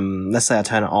with, let's say I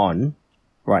turn it on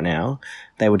right now,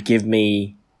 they would give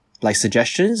me like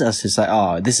suggestions as to say,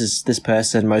 oh, this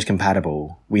person most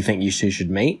compatible. We think you two should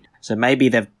meet. So maybe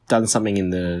they've done something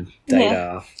in the data.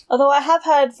 Yeah. Although I have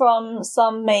heard from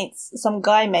some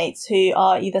guy mates who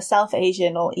are either South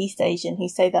Asian or East Asian who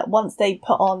say that once they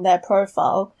put on their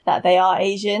profile that they are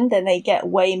Asian, then they get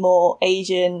way more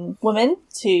Asian women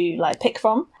to like pick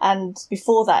from. And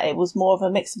before that, it was more of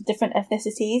a mix of different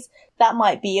ethnicities. That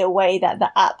might be a way that the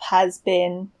app has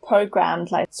been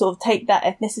programmed, like sort of take that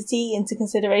ethnicity into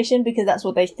consideration because that's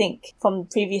what they think from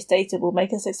previous data will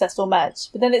make a successful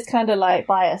match. But then it's kind of like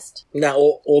biased.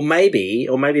 No, or maybe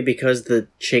because the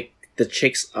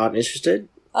chicks aren't interested.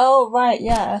 Oh, right,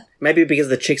 yeah. Maybe because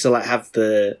the chicks are like have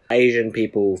the Asian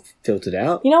people filtered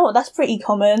out. You know what? That's pretty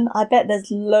common. I bet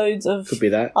there's loads of... Could be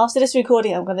that. After this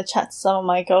recording, I'm going to chat to some of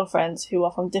my girlfriends who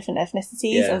are from different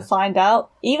ethnicities and find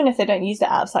out, even if they don't use the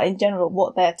apps, like in general,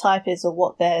 what their type is or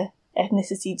what their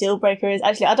ethnicity deal breaker is.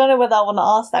 Actually, I don't know whether I want to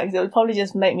ask that because it would probably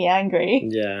just make me angry.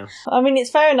 Yeah. I mean, it's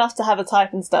fair enough to have a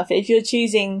type and stuff. If you're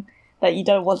choosing that you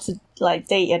don't want to like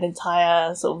date an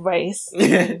entire sort of race,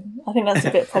 I think that's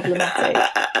a bit problematic.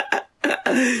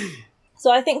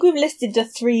 So I think we've listed the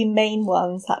 3 main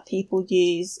ones that people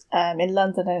use in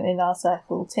London and in our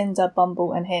circle: Tinder,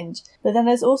 Bumble and Hinge. But then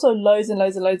there's also loads and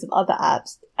loads and loads of other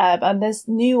apps, and there's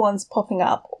new ones popping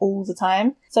up all the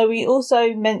time. So we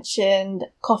also mentioned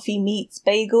Coffee Meets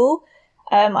Bagel.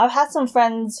 I've had some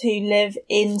friends who live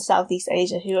in Southeast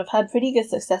Asia who have had pretty good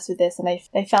success with this, and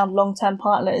they found long-term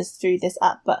partners through this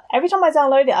app. But every time I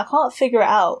download it, I can't figure it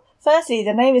out. Firstly,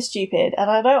 the name is stupid,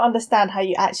 and I don't understand how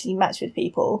you actually match with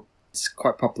people. It's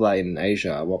quite popular in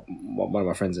Asia. One of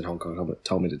my friends in Hong Kong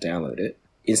told me to download it.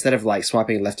 Instead of like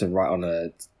swiping left and right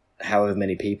on however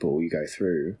many people you go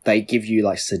through, they give you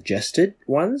like suggested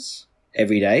ones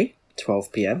every day,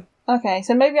 12 p.m. Okay,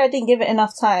 so maybe I didn't give it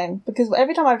enough time, because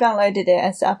every time I've downloaded it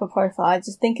and set up a profile, I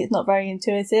just think it's not very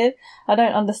intuitive. I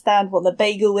don't understand what the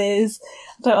bagel is. Is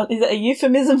it a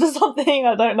euphemism for something?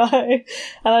 I don't know. And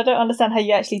I don't understand how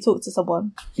you actually talk to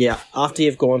someone. Yeah, after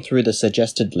you've gone through the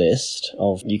suggested list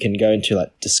you can go into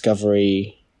like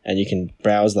discovery and you can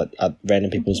browse like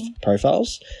random people's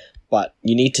profiles, but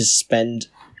you need to spend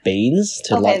beans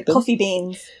to like them. Coffee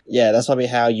beans. Yeah, that's probably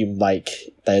how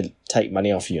they take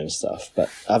money off you and stuff. But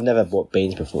I've never bought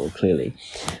beans before, clearly.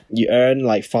 You earn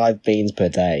like 5 beans per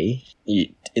day.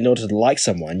 In order to like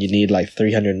someone, you need like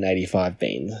 385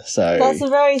 beans. So that's a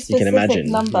very specific you can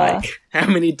imagine number. Like, how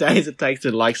many days it takes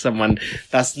to like someone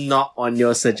that's not on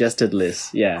your suggested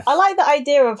list. Yeah. I like the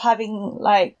idea of having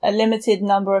like a limited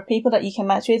number of people that you can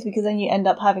match with, because then you end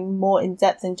up having more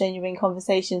in-depth and genuine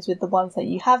conversations with the ones that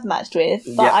you have matched with.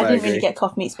 But Yep, I didn't agree. really get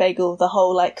Coffee Meets Bagel, the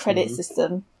whole like credit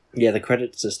system. Yeah, the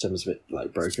credit system's a bit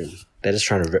like broken. They're just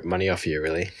trying to rip money off you,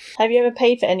 really. Have you ever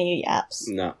paid for any of your apps?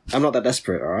 No, I'm not that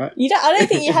desperate, alright? I don't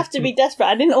think you have to be desperate.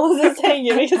 I didn't also say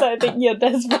you because I think you're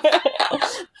desperate.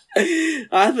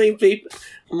 I think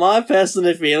my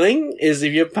personal feeling is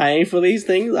if you're paying for these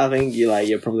things, I think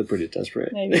you're probably pretty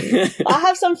desperate. Maybe. I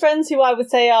have some friends who I would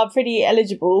say are pretty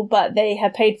eligible, but they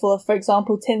have paid for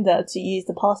example, Tinder to use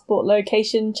the passport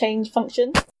location change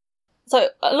function. So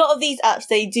a lot of these apps,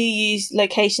 they do use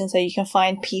location so you can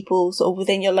find people sort of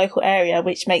within your local area,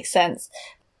 which makes sense.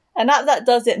 An app that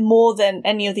does it more than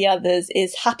any of the others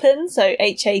is Happen, so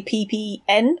Happn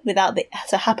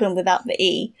Happen without the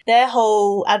E. Their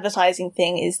whole advertising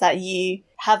thing is that you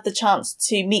have the chance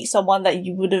to meet someone that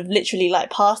you would have literally like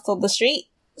passed on the street.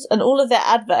 And all of their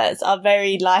adverts are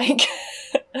very like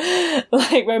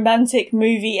like romantic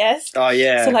movie-esque. Oh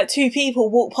yeah. So like 2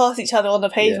 people walk past each other on the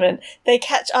pavement. Yeah. They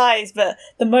catch eyes, but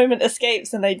the moment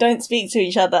escapes and they don't speak to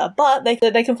each other. But they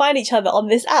can find each other on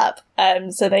this app.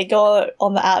 So they go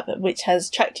on the app, which has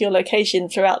tracked your location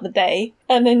throughout the day,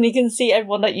 and then you can see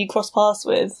everyone that you cross paths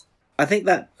with. I think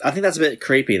that's a bit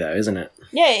creepy though, isn't it?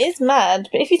 Yeah, it is mad.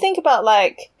 But if you think about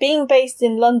like being based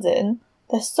in London,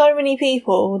 there's so many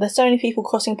people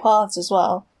crossing paths as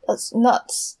well. That's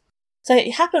nuts. So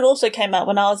Happen also came out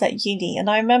when I was at uni, and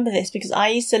I remember this because I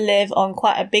used to live on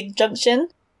quite a big junction.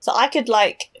 So I could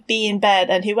like be in bed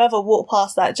and whoever walked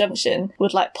past that junction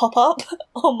would like pop up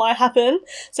on my Happen.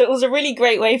 So it was a really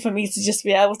great way for me to just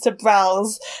be able to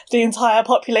browse the entire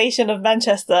population of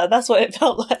Manchester. That's what it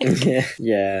felt like.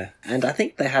 Yeah. And I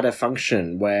think they had a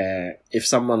function where if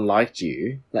someone liked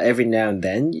you, like every now and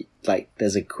then, like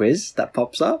there's a quiz that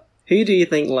pops up. Who do you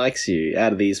think likes you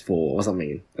out of these 4 or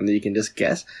something? And then you can just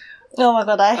guess. Oh my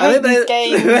god, I hate these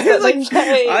games that they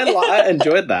play. I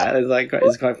enjoyed that.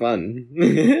 It's quite fun.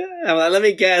 I'm like, let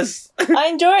me guess. I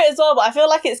enjoy it as well, but I feel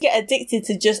like it's get addicted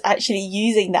to just actually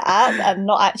using the app and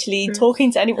not actually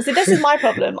talking to anyone. So this is my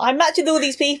problem. I match with all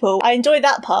these people. I enjoy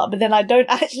that part, but then I don't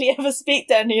actually ever speak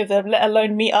to any of them, let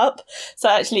alone meet up. So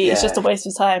actually, it's just a waste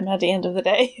of time at the end of the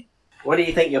day. What do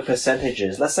you think your percentage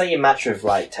is? Let's say you match with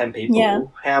like 10 people. Yeah.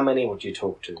 How many would you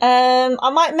talk to? I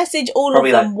might message all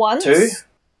Probably of them like once. 2?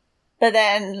 But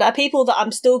then the people that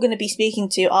I'm still going to be speaking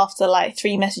to after like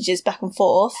 3 messages back and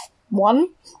forth, 1,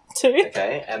 2.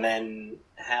 Okay, and then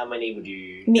how many would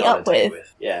you meet up with?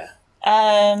 Yeah.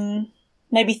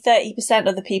 Maybe 30%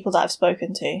 of the people that I've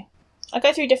spoken to. I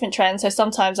go through different trends, so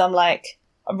sometimes I'm like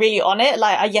really on it,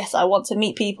 like yes, I want to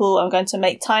meet people, I'm going to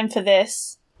make time for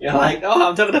this. You're like,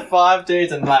 I'm talking to 5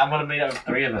 dudes and like I'm going to meet up with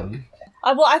 3 of them.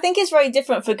 I think it's very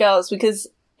different for girls, because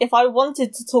if I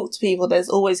wanted to talk to people, there's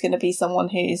always going to be someone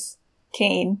who's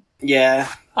keen.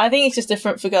 Yeah. I think it's just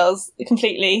different for girls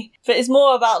completely. But it's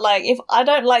more about like, if I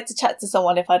don't like to chat to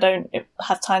someone if I don't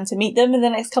have time to meet them in the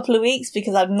next couple of weeks,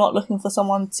 because I'm not looking for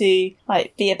someone to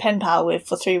like be a pen pal with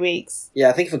for 3 weeks. Yeah,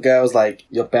 I think for girls, like,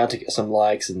 you're bound to get some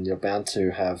likes and you're bound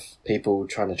to have people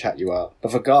trying to chat you up.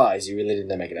 But for guys, you really need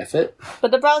to make an effort.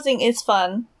 But the browsing is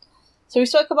fun. So we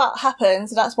spoke about Happn,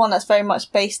 so that's one that's very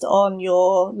much based on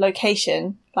your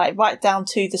location, like right down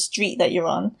to the street that you're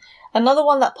on. Another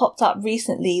one that popped up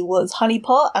recently was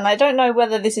Honeypot, and I don't know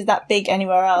whether this is that big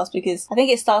anywhere else because I think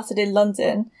it started in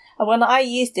London. And when I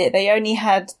used it, they only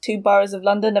had 2 boroughs of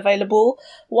London available.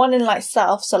 One in like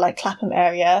South, so like Clapham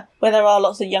area, where there are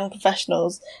lots of young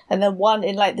professionals. And then one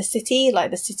in like the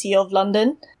city of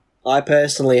London. I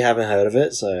personally haven't heard of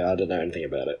it, so I don't know anything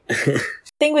about it.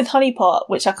 Thing with Honeypot,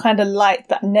 which I kind of liked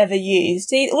but never used.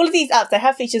 See, all of these apps, they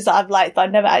have features that I've liked, but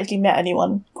I've never actually met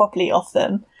anyone properly off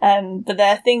them. But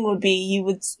their thing would be, you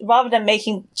would, rather than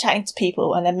chatting to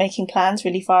people and then making plans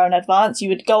really far in advance, you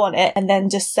would go on it and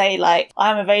then just say like,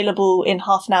 I'm available in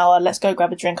half an hour, let's go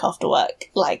grab a drink after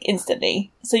work, like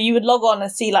instantly. So you would log on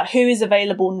and see like, who is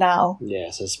available now.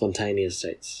 Yeah, so spontaneous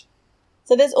dates.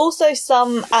 So there's also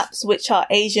some apps which are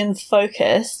Asian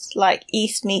focused, like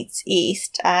East Meets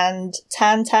East and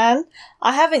Tantan.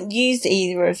 I haven't used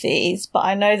either of these, but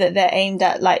I know that they're aimed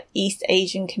at like East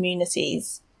Asian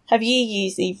communities. Have you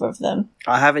used either of them?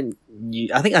 I haven't.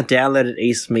 I think I downloaded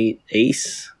East Meet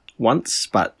East once,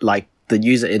 but like the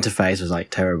user interface was like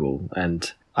terrible, and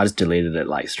I just deleted it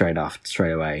like straight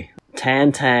away.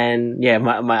 Tantan, yeah,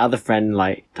 my other friend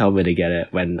like told me to get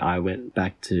it when I went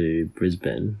back to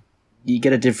Brisbane. You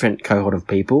get a different cohort of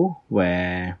people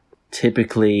where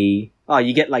typically,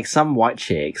 you get like some white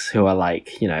chicks who are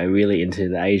like, you know, really into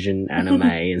the Asian anime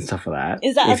and stuff like that.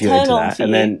 Is that a turn on for you?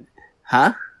 And then,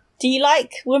 huh? Do you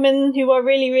like women who are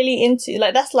really, really into,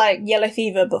 like, that's like Yellow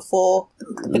Fever before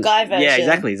the guy version? Yeah,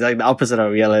 exactly. It's like the opposite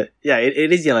of yellow. Yeah,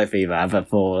 it is Yellow Fever, but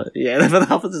for the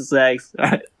opposite sex,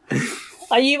 right?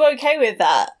 Are you okay with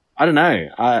that? I don't know.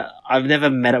 I've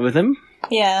never met up with them.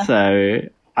 Yeah. So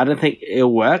I don't think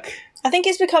it'll work. I think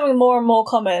it's becoming more and more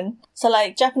common. So,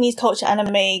 like, Japanese culture,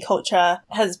 anime culture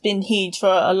has been huge for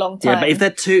a long time. Yeah, but if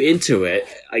they're too into it,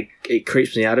 it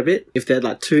creeps me out a bit. If they're,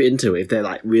 like, too into it, if they're,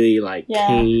 like, really, like,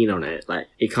 keen on it, like,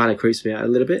 it kind of creeps me out a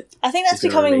little bit. I think that's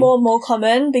becoming more and more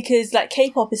common because, like,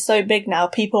 K-pop is so big now.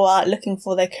 People are looking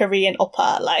for their Korean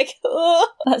oppa. Like,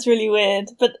 that's really weird.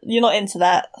 But you're not into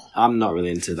that. I'm not really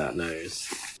into that, no.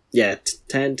 Yeah,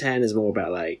 Tan is more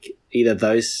about, like, either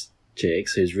those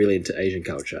chicks who's really into Asian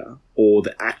culture or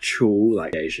the actual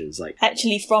like Asians, like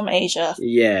actually from Asia.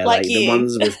 Yeah, like the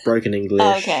ones with broken English.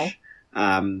 Oh, okay.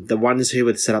 The ones who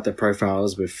would set up their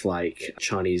profiles with like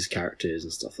Chinese characters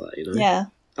and stuff like that, you know? Yeah.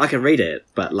 I can read it,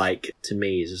 but like to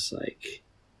me it's just like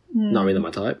not really my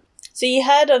type. So you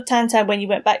heard of Tantan when you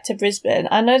went back to Brisbane.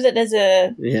 I know that there's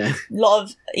a lot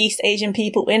of East Asian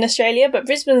people in Australia, but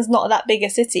Brisbane's not that big a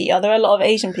city. Are there a lot of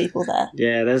Asian people there?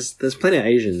 Yeah, there's plenty of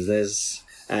Asians.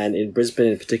 And in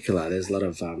Brisbane in particular, there's a lot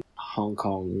of Hong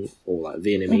Kong or like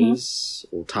Vietnamese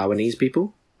or Taiwanese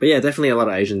people. But yeah, definitely a lot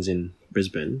of Asians in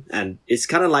Brisbane. And it's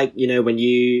kind of like, you know, when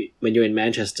you're in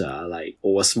Manchester, like,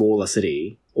 or a smaller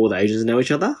city, all the Asians know each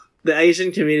other. The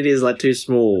Asian community is like too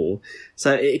small.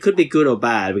 So it could be good or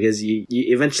bad because you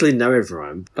eventually know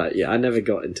everyone. But yeah, I never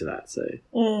got into that. So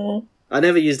I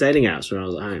never used dating apps when I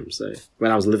was at home. So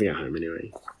when I was living at home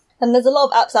anyway. And there's a lot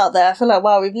of apps out there. I feel like,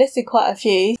 wow, we've listed quite a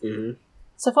few. Mm-hmm.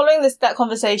 So following that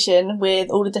conversation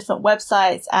with all the different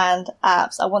websites and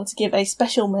apps, I want to give a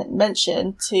special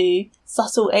mention to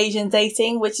Subtle Asian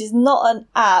Dating, which is not an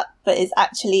app, but is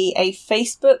actually a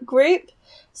Facebook group.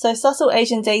 So Subtle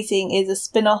Asian Dating is a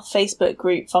spin-off Facebook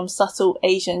group from Subtle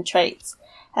Asian Traits.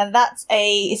 And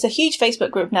it's a huge Facebook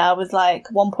group now with like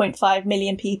 1.5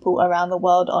 million people around the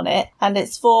world on it. And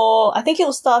it's I think it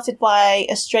was started by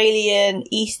Australian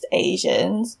East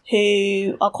Asians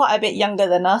who are quite a bit younger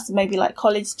than us, maybe like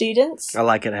college students. I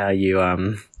like it how you,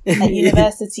 like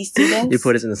university students. You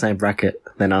put us in the same bracket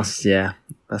than us. Yeah,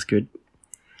 that's good.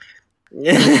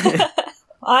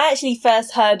 I actually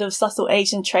first heard of Subtle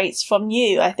Asian Traits from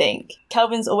you, I think.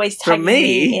 Kelvin's always tagging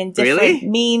me in different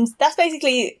memes. That's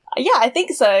basically, yeah, I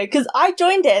think so. Because I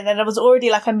joined it and then there was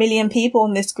already like 1 million people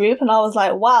in this group and I was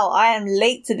like, wow, I am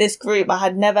late to this group. I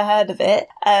had never heard of it.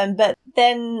 But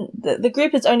then the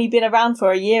group has only been around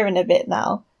for a year and a bit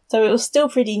now. So it was still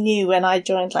pretty new when I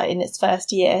joined, like in its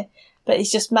first year. But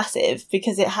it's just massive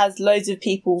because it has loads of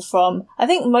people from, I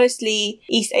think mostly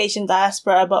East Asian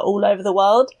diaspora, but all over the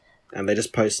world. And they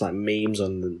just post like memes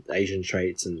on the Asian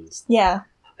traits and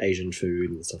Asian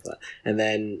food and stuff like that. And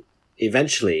then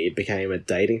eventually it became a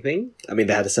dating thing. I mean,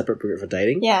 they had a separate group for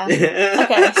dating. Yeah.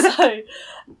 Okay, so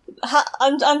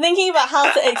I'm thinking about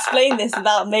how to explain this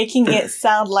without making it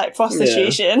sound like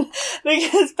prostitution.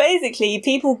 Because basically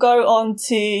people go on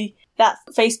to that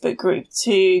Facebook group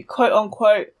to quote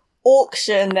unquote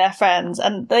auction their friends,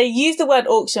 and they use the word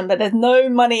auction, but there's no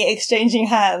money exchanging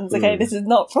hands. Okay, this is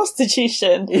not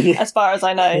prostitution as far as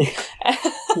I know.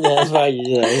 That's right,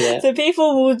 yeah. So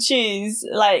people will choose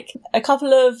like a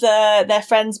couple of their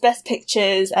friends' best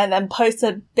pictures and then post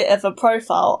a bit of a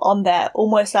profile on there,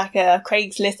 almost like a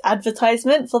Craigslist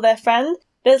advertisement for their friend.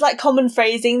 There's like common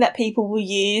phrasing that people will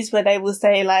use where they will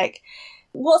say like,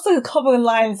 what's the common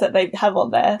lines that they have on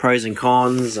there? Pros and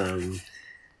cons,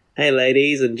 hey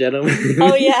ladies and gentlemen.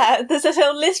 Oh yeah,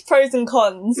 they'll list pros and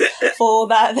cons for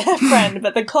their friend,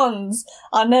 but the cons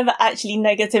are never actually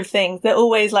negative things. They're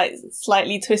always like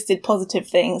slightly twisted positive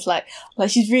things, like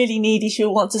she's really needy,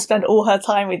 she'll want to spend all her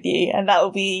time with you, and that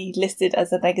will be listed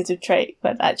as a negative trait,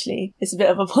 but actually it's a bit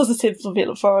of a positive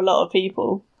for a lot of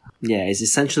people. Yeah, it's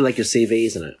essentially like your CV,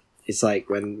 isn't it? It's like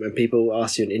when people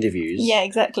ask you in interviews, yeah,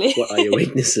 exactly. what are your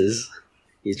weaknesses?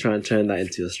 You try and turn that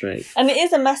into a strength. And it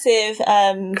is a massive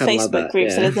Facebook that, group,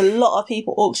 yeah. so there's a lot of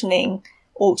people auctioning,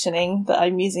 that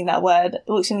I'm using that word,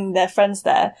 auctioning their friends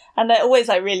there. And they're always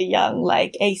like really young,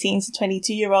 like 18 to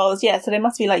 22-year-olds. Yeah, so they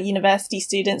must be like university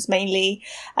students mainly.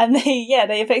 And they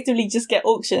effectively just get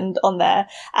auctioned on there.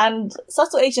 And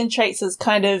subtle Asian traits has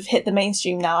kind of hit the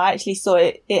mainstream now. I actually saw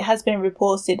it. It has been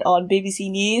reported on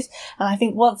BBC News. And I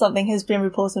think once something has been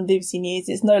reported on BBC News,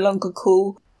 it's no longer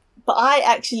cool. But I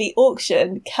actually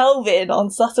auctioned Kelvin on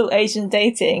Subtle Asian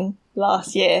Dating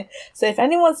last year. So if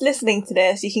anyone's listening to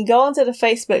this, you can go onto the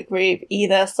Facebook group,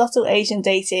 either Subtle Asian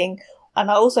Dating, and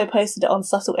I also posted it on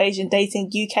Subtle Asian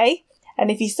Dating UK. And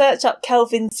if you search up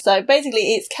Kelvin, so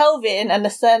basically it's Kelvin and the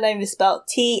surname is spelled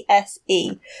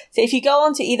TSE. So if you go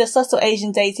on to either Subtle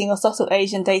Asian Dating or Subtle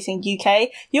Asian Dating UK,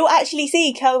 you'll actually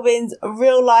see Kelvin's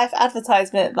real life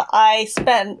advertisement that I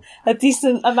spent a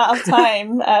decent amount of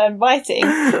time writing.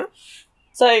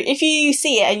 So if you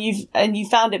see it and you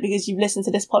found it because you've listened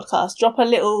to this podcast, drop a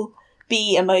little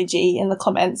bee emoji in the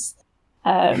comments.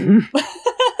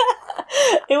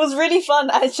 It was really fun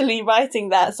actually writing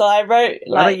that. So I wrote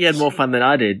I think you had more fun than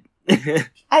I did.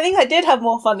 I think I did have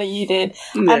more fun than you did.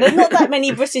 And there's not that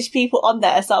many British people on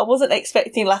there, so I wasn't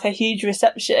expecting like a huge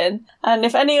reception. And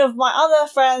if any of my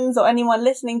other friends or anyone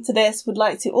listening to this would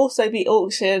like to also be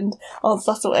auctioned on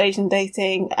Subtle Asian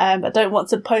Dating, but don't want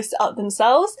to post it up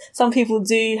themselves, some people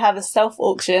do have a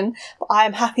self-auction, but I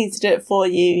am happy to do it for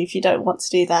you if you don't want to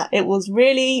do that. It was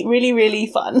really, really, really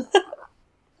fun.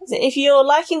 So if you're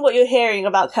liking what you're hearing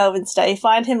about Kelvin today,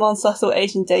 find him on Subtle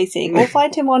Asian Dating, or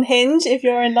find him on Hinge if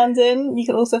you're in London. You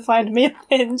can also find me on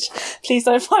Hinge. Please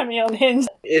don't find me on Hinge.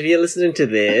 If you're listening to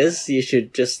this, you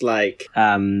should just like,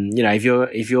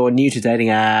 if you're new to dating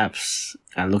apps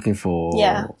and looking for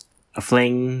a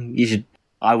fling,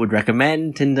 I would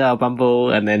recommend Tinder or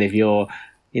Bumble. And then if you're,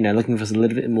 looking for a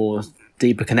little bit more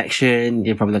deeper connection,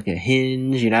 you're probably looking at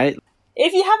Hinge,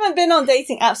 If you haven't been on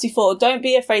dating apps before, don't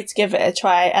be afraid to give it a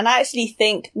try. And I actually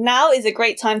think now is a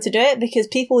great time to do it because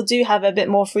people do have a bit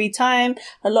more free time.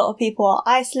 A lot of people are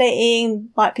isolating,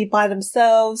 might be by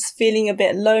themselves, feeling a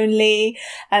bit lonely,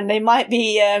 and they might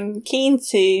be keen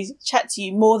to chat to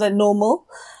you more than normal.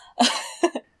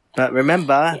 But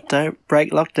remember, don't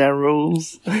break lockdown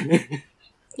rules.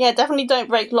 Yeah, definitely don't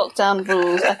break lockdown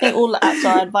rules. I think all the apps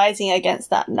are advising against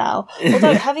that now.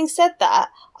 Although, having said that,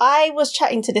 I was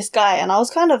chatting to this guy and I was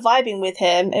kind of vibing with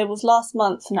him. It was last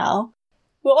month now.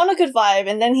 We were on a good vibe,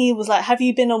 and then he was like, have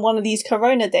you been on one of these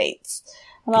corona dates?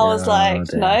 And I was like,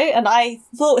 no. And I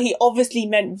thought he obviously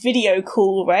meant video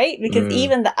call, right? Because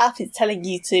even the app is telling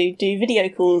you to do video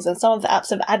calls, and some of the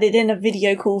apps have added in a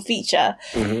video call feature.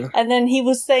 Mm-hmm. And then he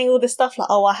was saying all this stuff like,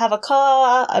 oh, I have a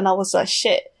car. And I was like,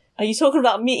 shit. Are you talking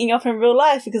about meeting up in real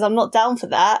life? Because I'm not down for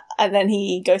that. And then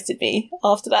he ghosted me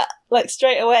after that, like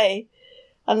straight away.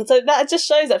 And so that just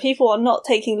shows that people are not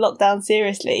taking lockdown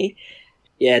seriously.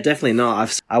 Yeah, definitely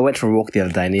not. I went for a walk the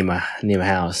other day near my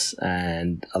house,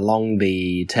 and along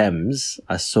the Thames,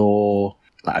 I saw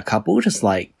like a couple just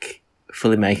like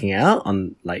fully making out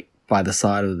on like by the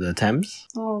side of the Thames.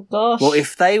 Oh gosh. Well,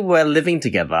 if they were living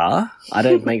together, I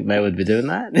don't think they would be doing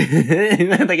that.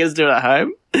 They just do it at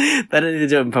home. They don't need to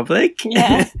do it in public.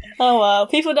 Yeah. Oh well,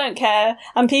 people don't care,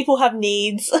 and people have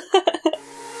needs.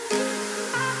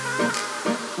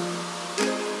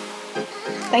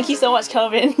 Thank you so much,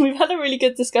 Kelvin. We've had a really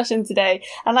good discussion today.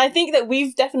 And I think that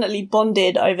we've definitely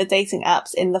bonded over dating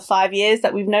apps in the 5 years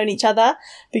that we've known each other.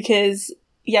 Because,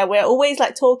 yeah, we're always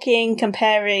like talking,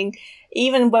 comparing.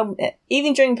 even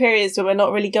during periods where we're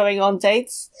not really going on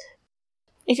dates.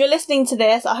 If you're listening to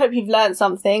this, I hope you've learned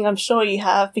something. I'm sure you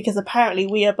have, because apparently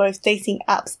we are both dating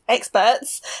apps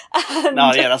experts. And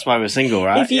Oh yeah, that's why we're single,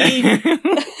 right? if you,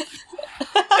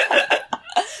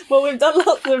 well, we've done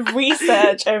lots of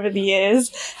research over the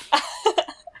years.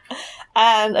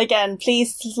 And again,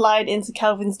 please slide into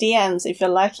Kelvin's DMs if you're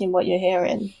liking what you're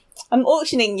hearing. I'm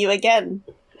auctioning you again.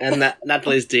 And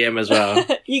Natalie's DM as well.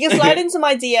 You can slide into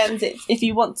my DMs if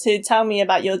you want to tell me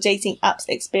about your dating apps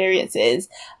experiences.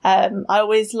 I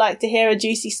always like to hear a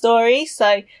juicy story,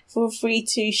 so feel free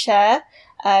to share.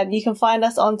 You can find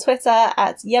us on Twitter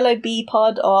at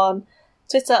YellowBeePod on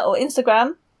Twitter or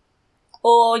Instagram.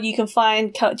 Or you can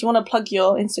find... Do you want to plug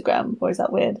your Instagram, or is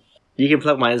that weird? You can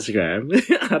plug my Instagram.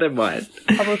 I don't mind.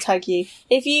 I will tag you.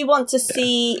 If you want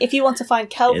to find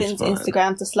Kelvin's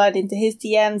Instagram to slide into his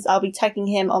DMs, I'll be tagging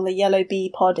him on the Yellow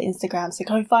Bee Pod Instagram, so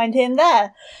go find him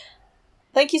there.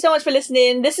 Thank you so much for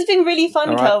listening. This has been really fun,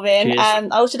 All right, Kelvin. cheers.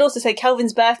 And I should also say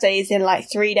Kelvin's birthday is in like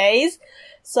 3 days.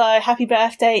 So happy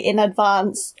birthday in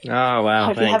advance. Oh wow!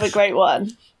 Hope thanks. you have a great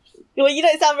one. Well, you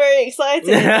don't sound very excited.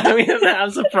 I mean,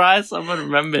 I'm surprised someone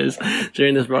remembers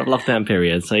during this lockdown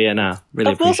period. So yeah, no,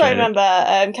 really Of course I appreciate it.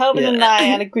 remember. Kelvin and I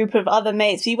and a group of other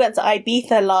mates, we went to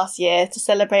Ibiza last year to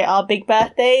celebrate our big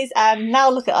birthdays, and now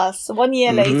look at us, 1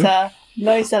 year later,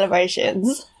 no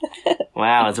celebrations.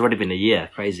 Wow, it's already been a year.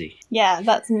 Crazy. Yeah,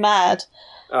 that's mad.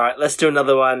 All right, let's do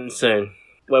another one soon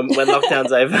when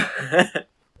lockdown's over.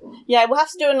 Yeah, we'll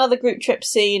have to do another group trip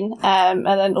soon, and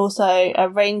then also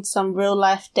arrange some real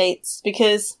life dates,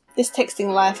 because this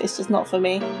texting life is just not for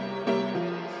me.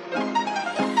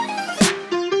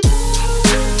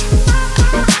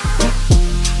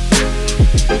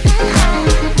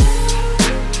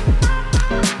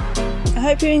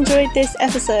 I hope you enjoyed this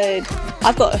episode.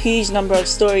 I've got a huge number of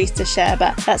stories to share,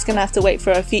 but that's going to have to wait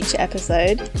for a future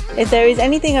episode. If there is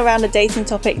anything around a dating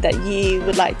topic that you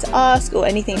would like to ask, or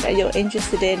anything that you're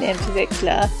interested in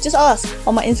particular, just ask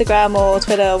on my Instagram or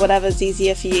Twitter, or whatever's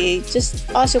easier for you. Just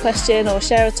ask your question or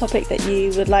share a topic that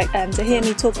you would like to hear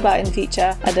me talk about in the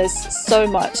future. And there's so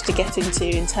much to get into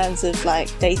in terms of like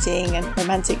dating and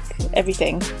romantic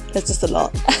everything. There's just a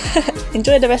lot.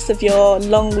 Enjoy the rest of your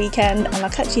long weekend, and I'll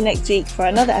catch you next week for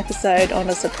another episode on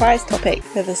a surprise topic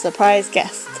with a surprise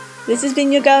guest. This has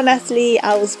been your girl Natalie.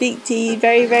 I will speak to you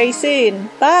very, very soon.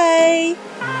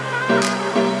 Bye!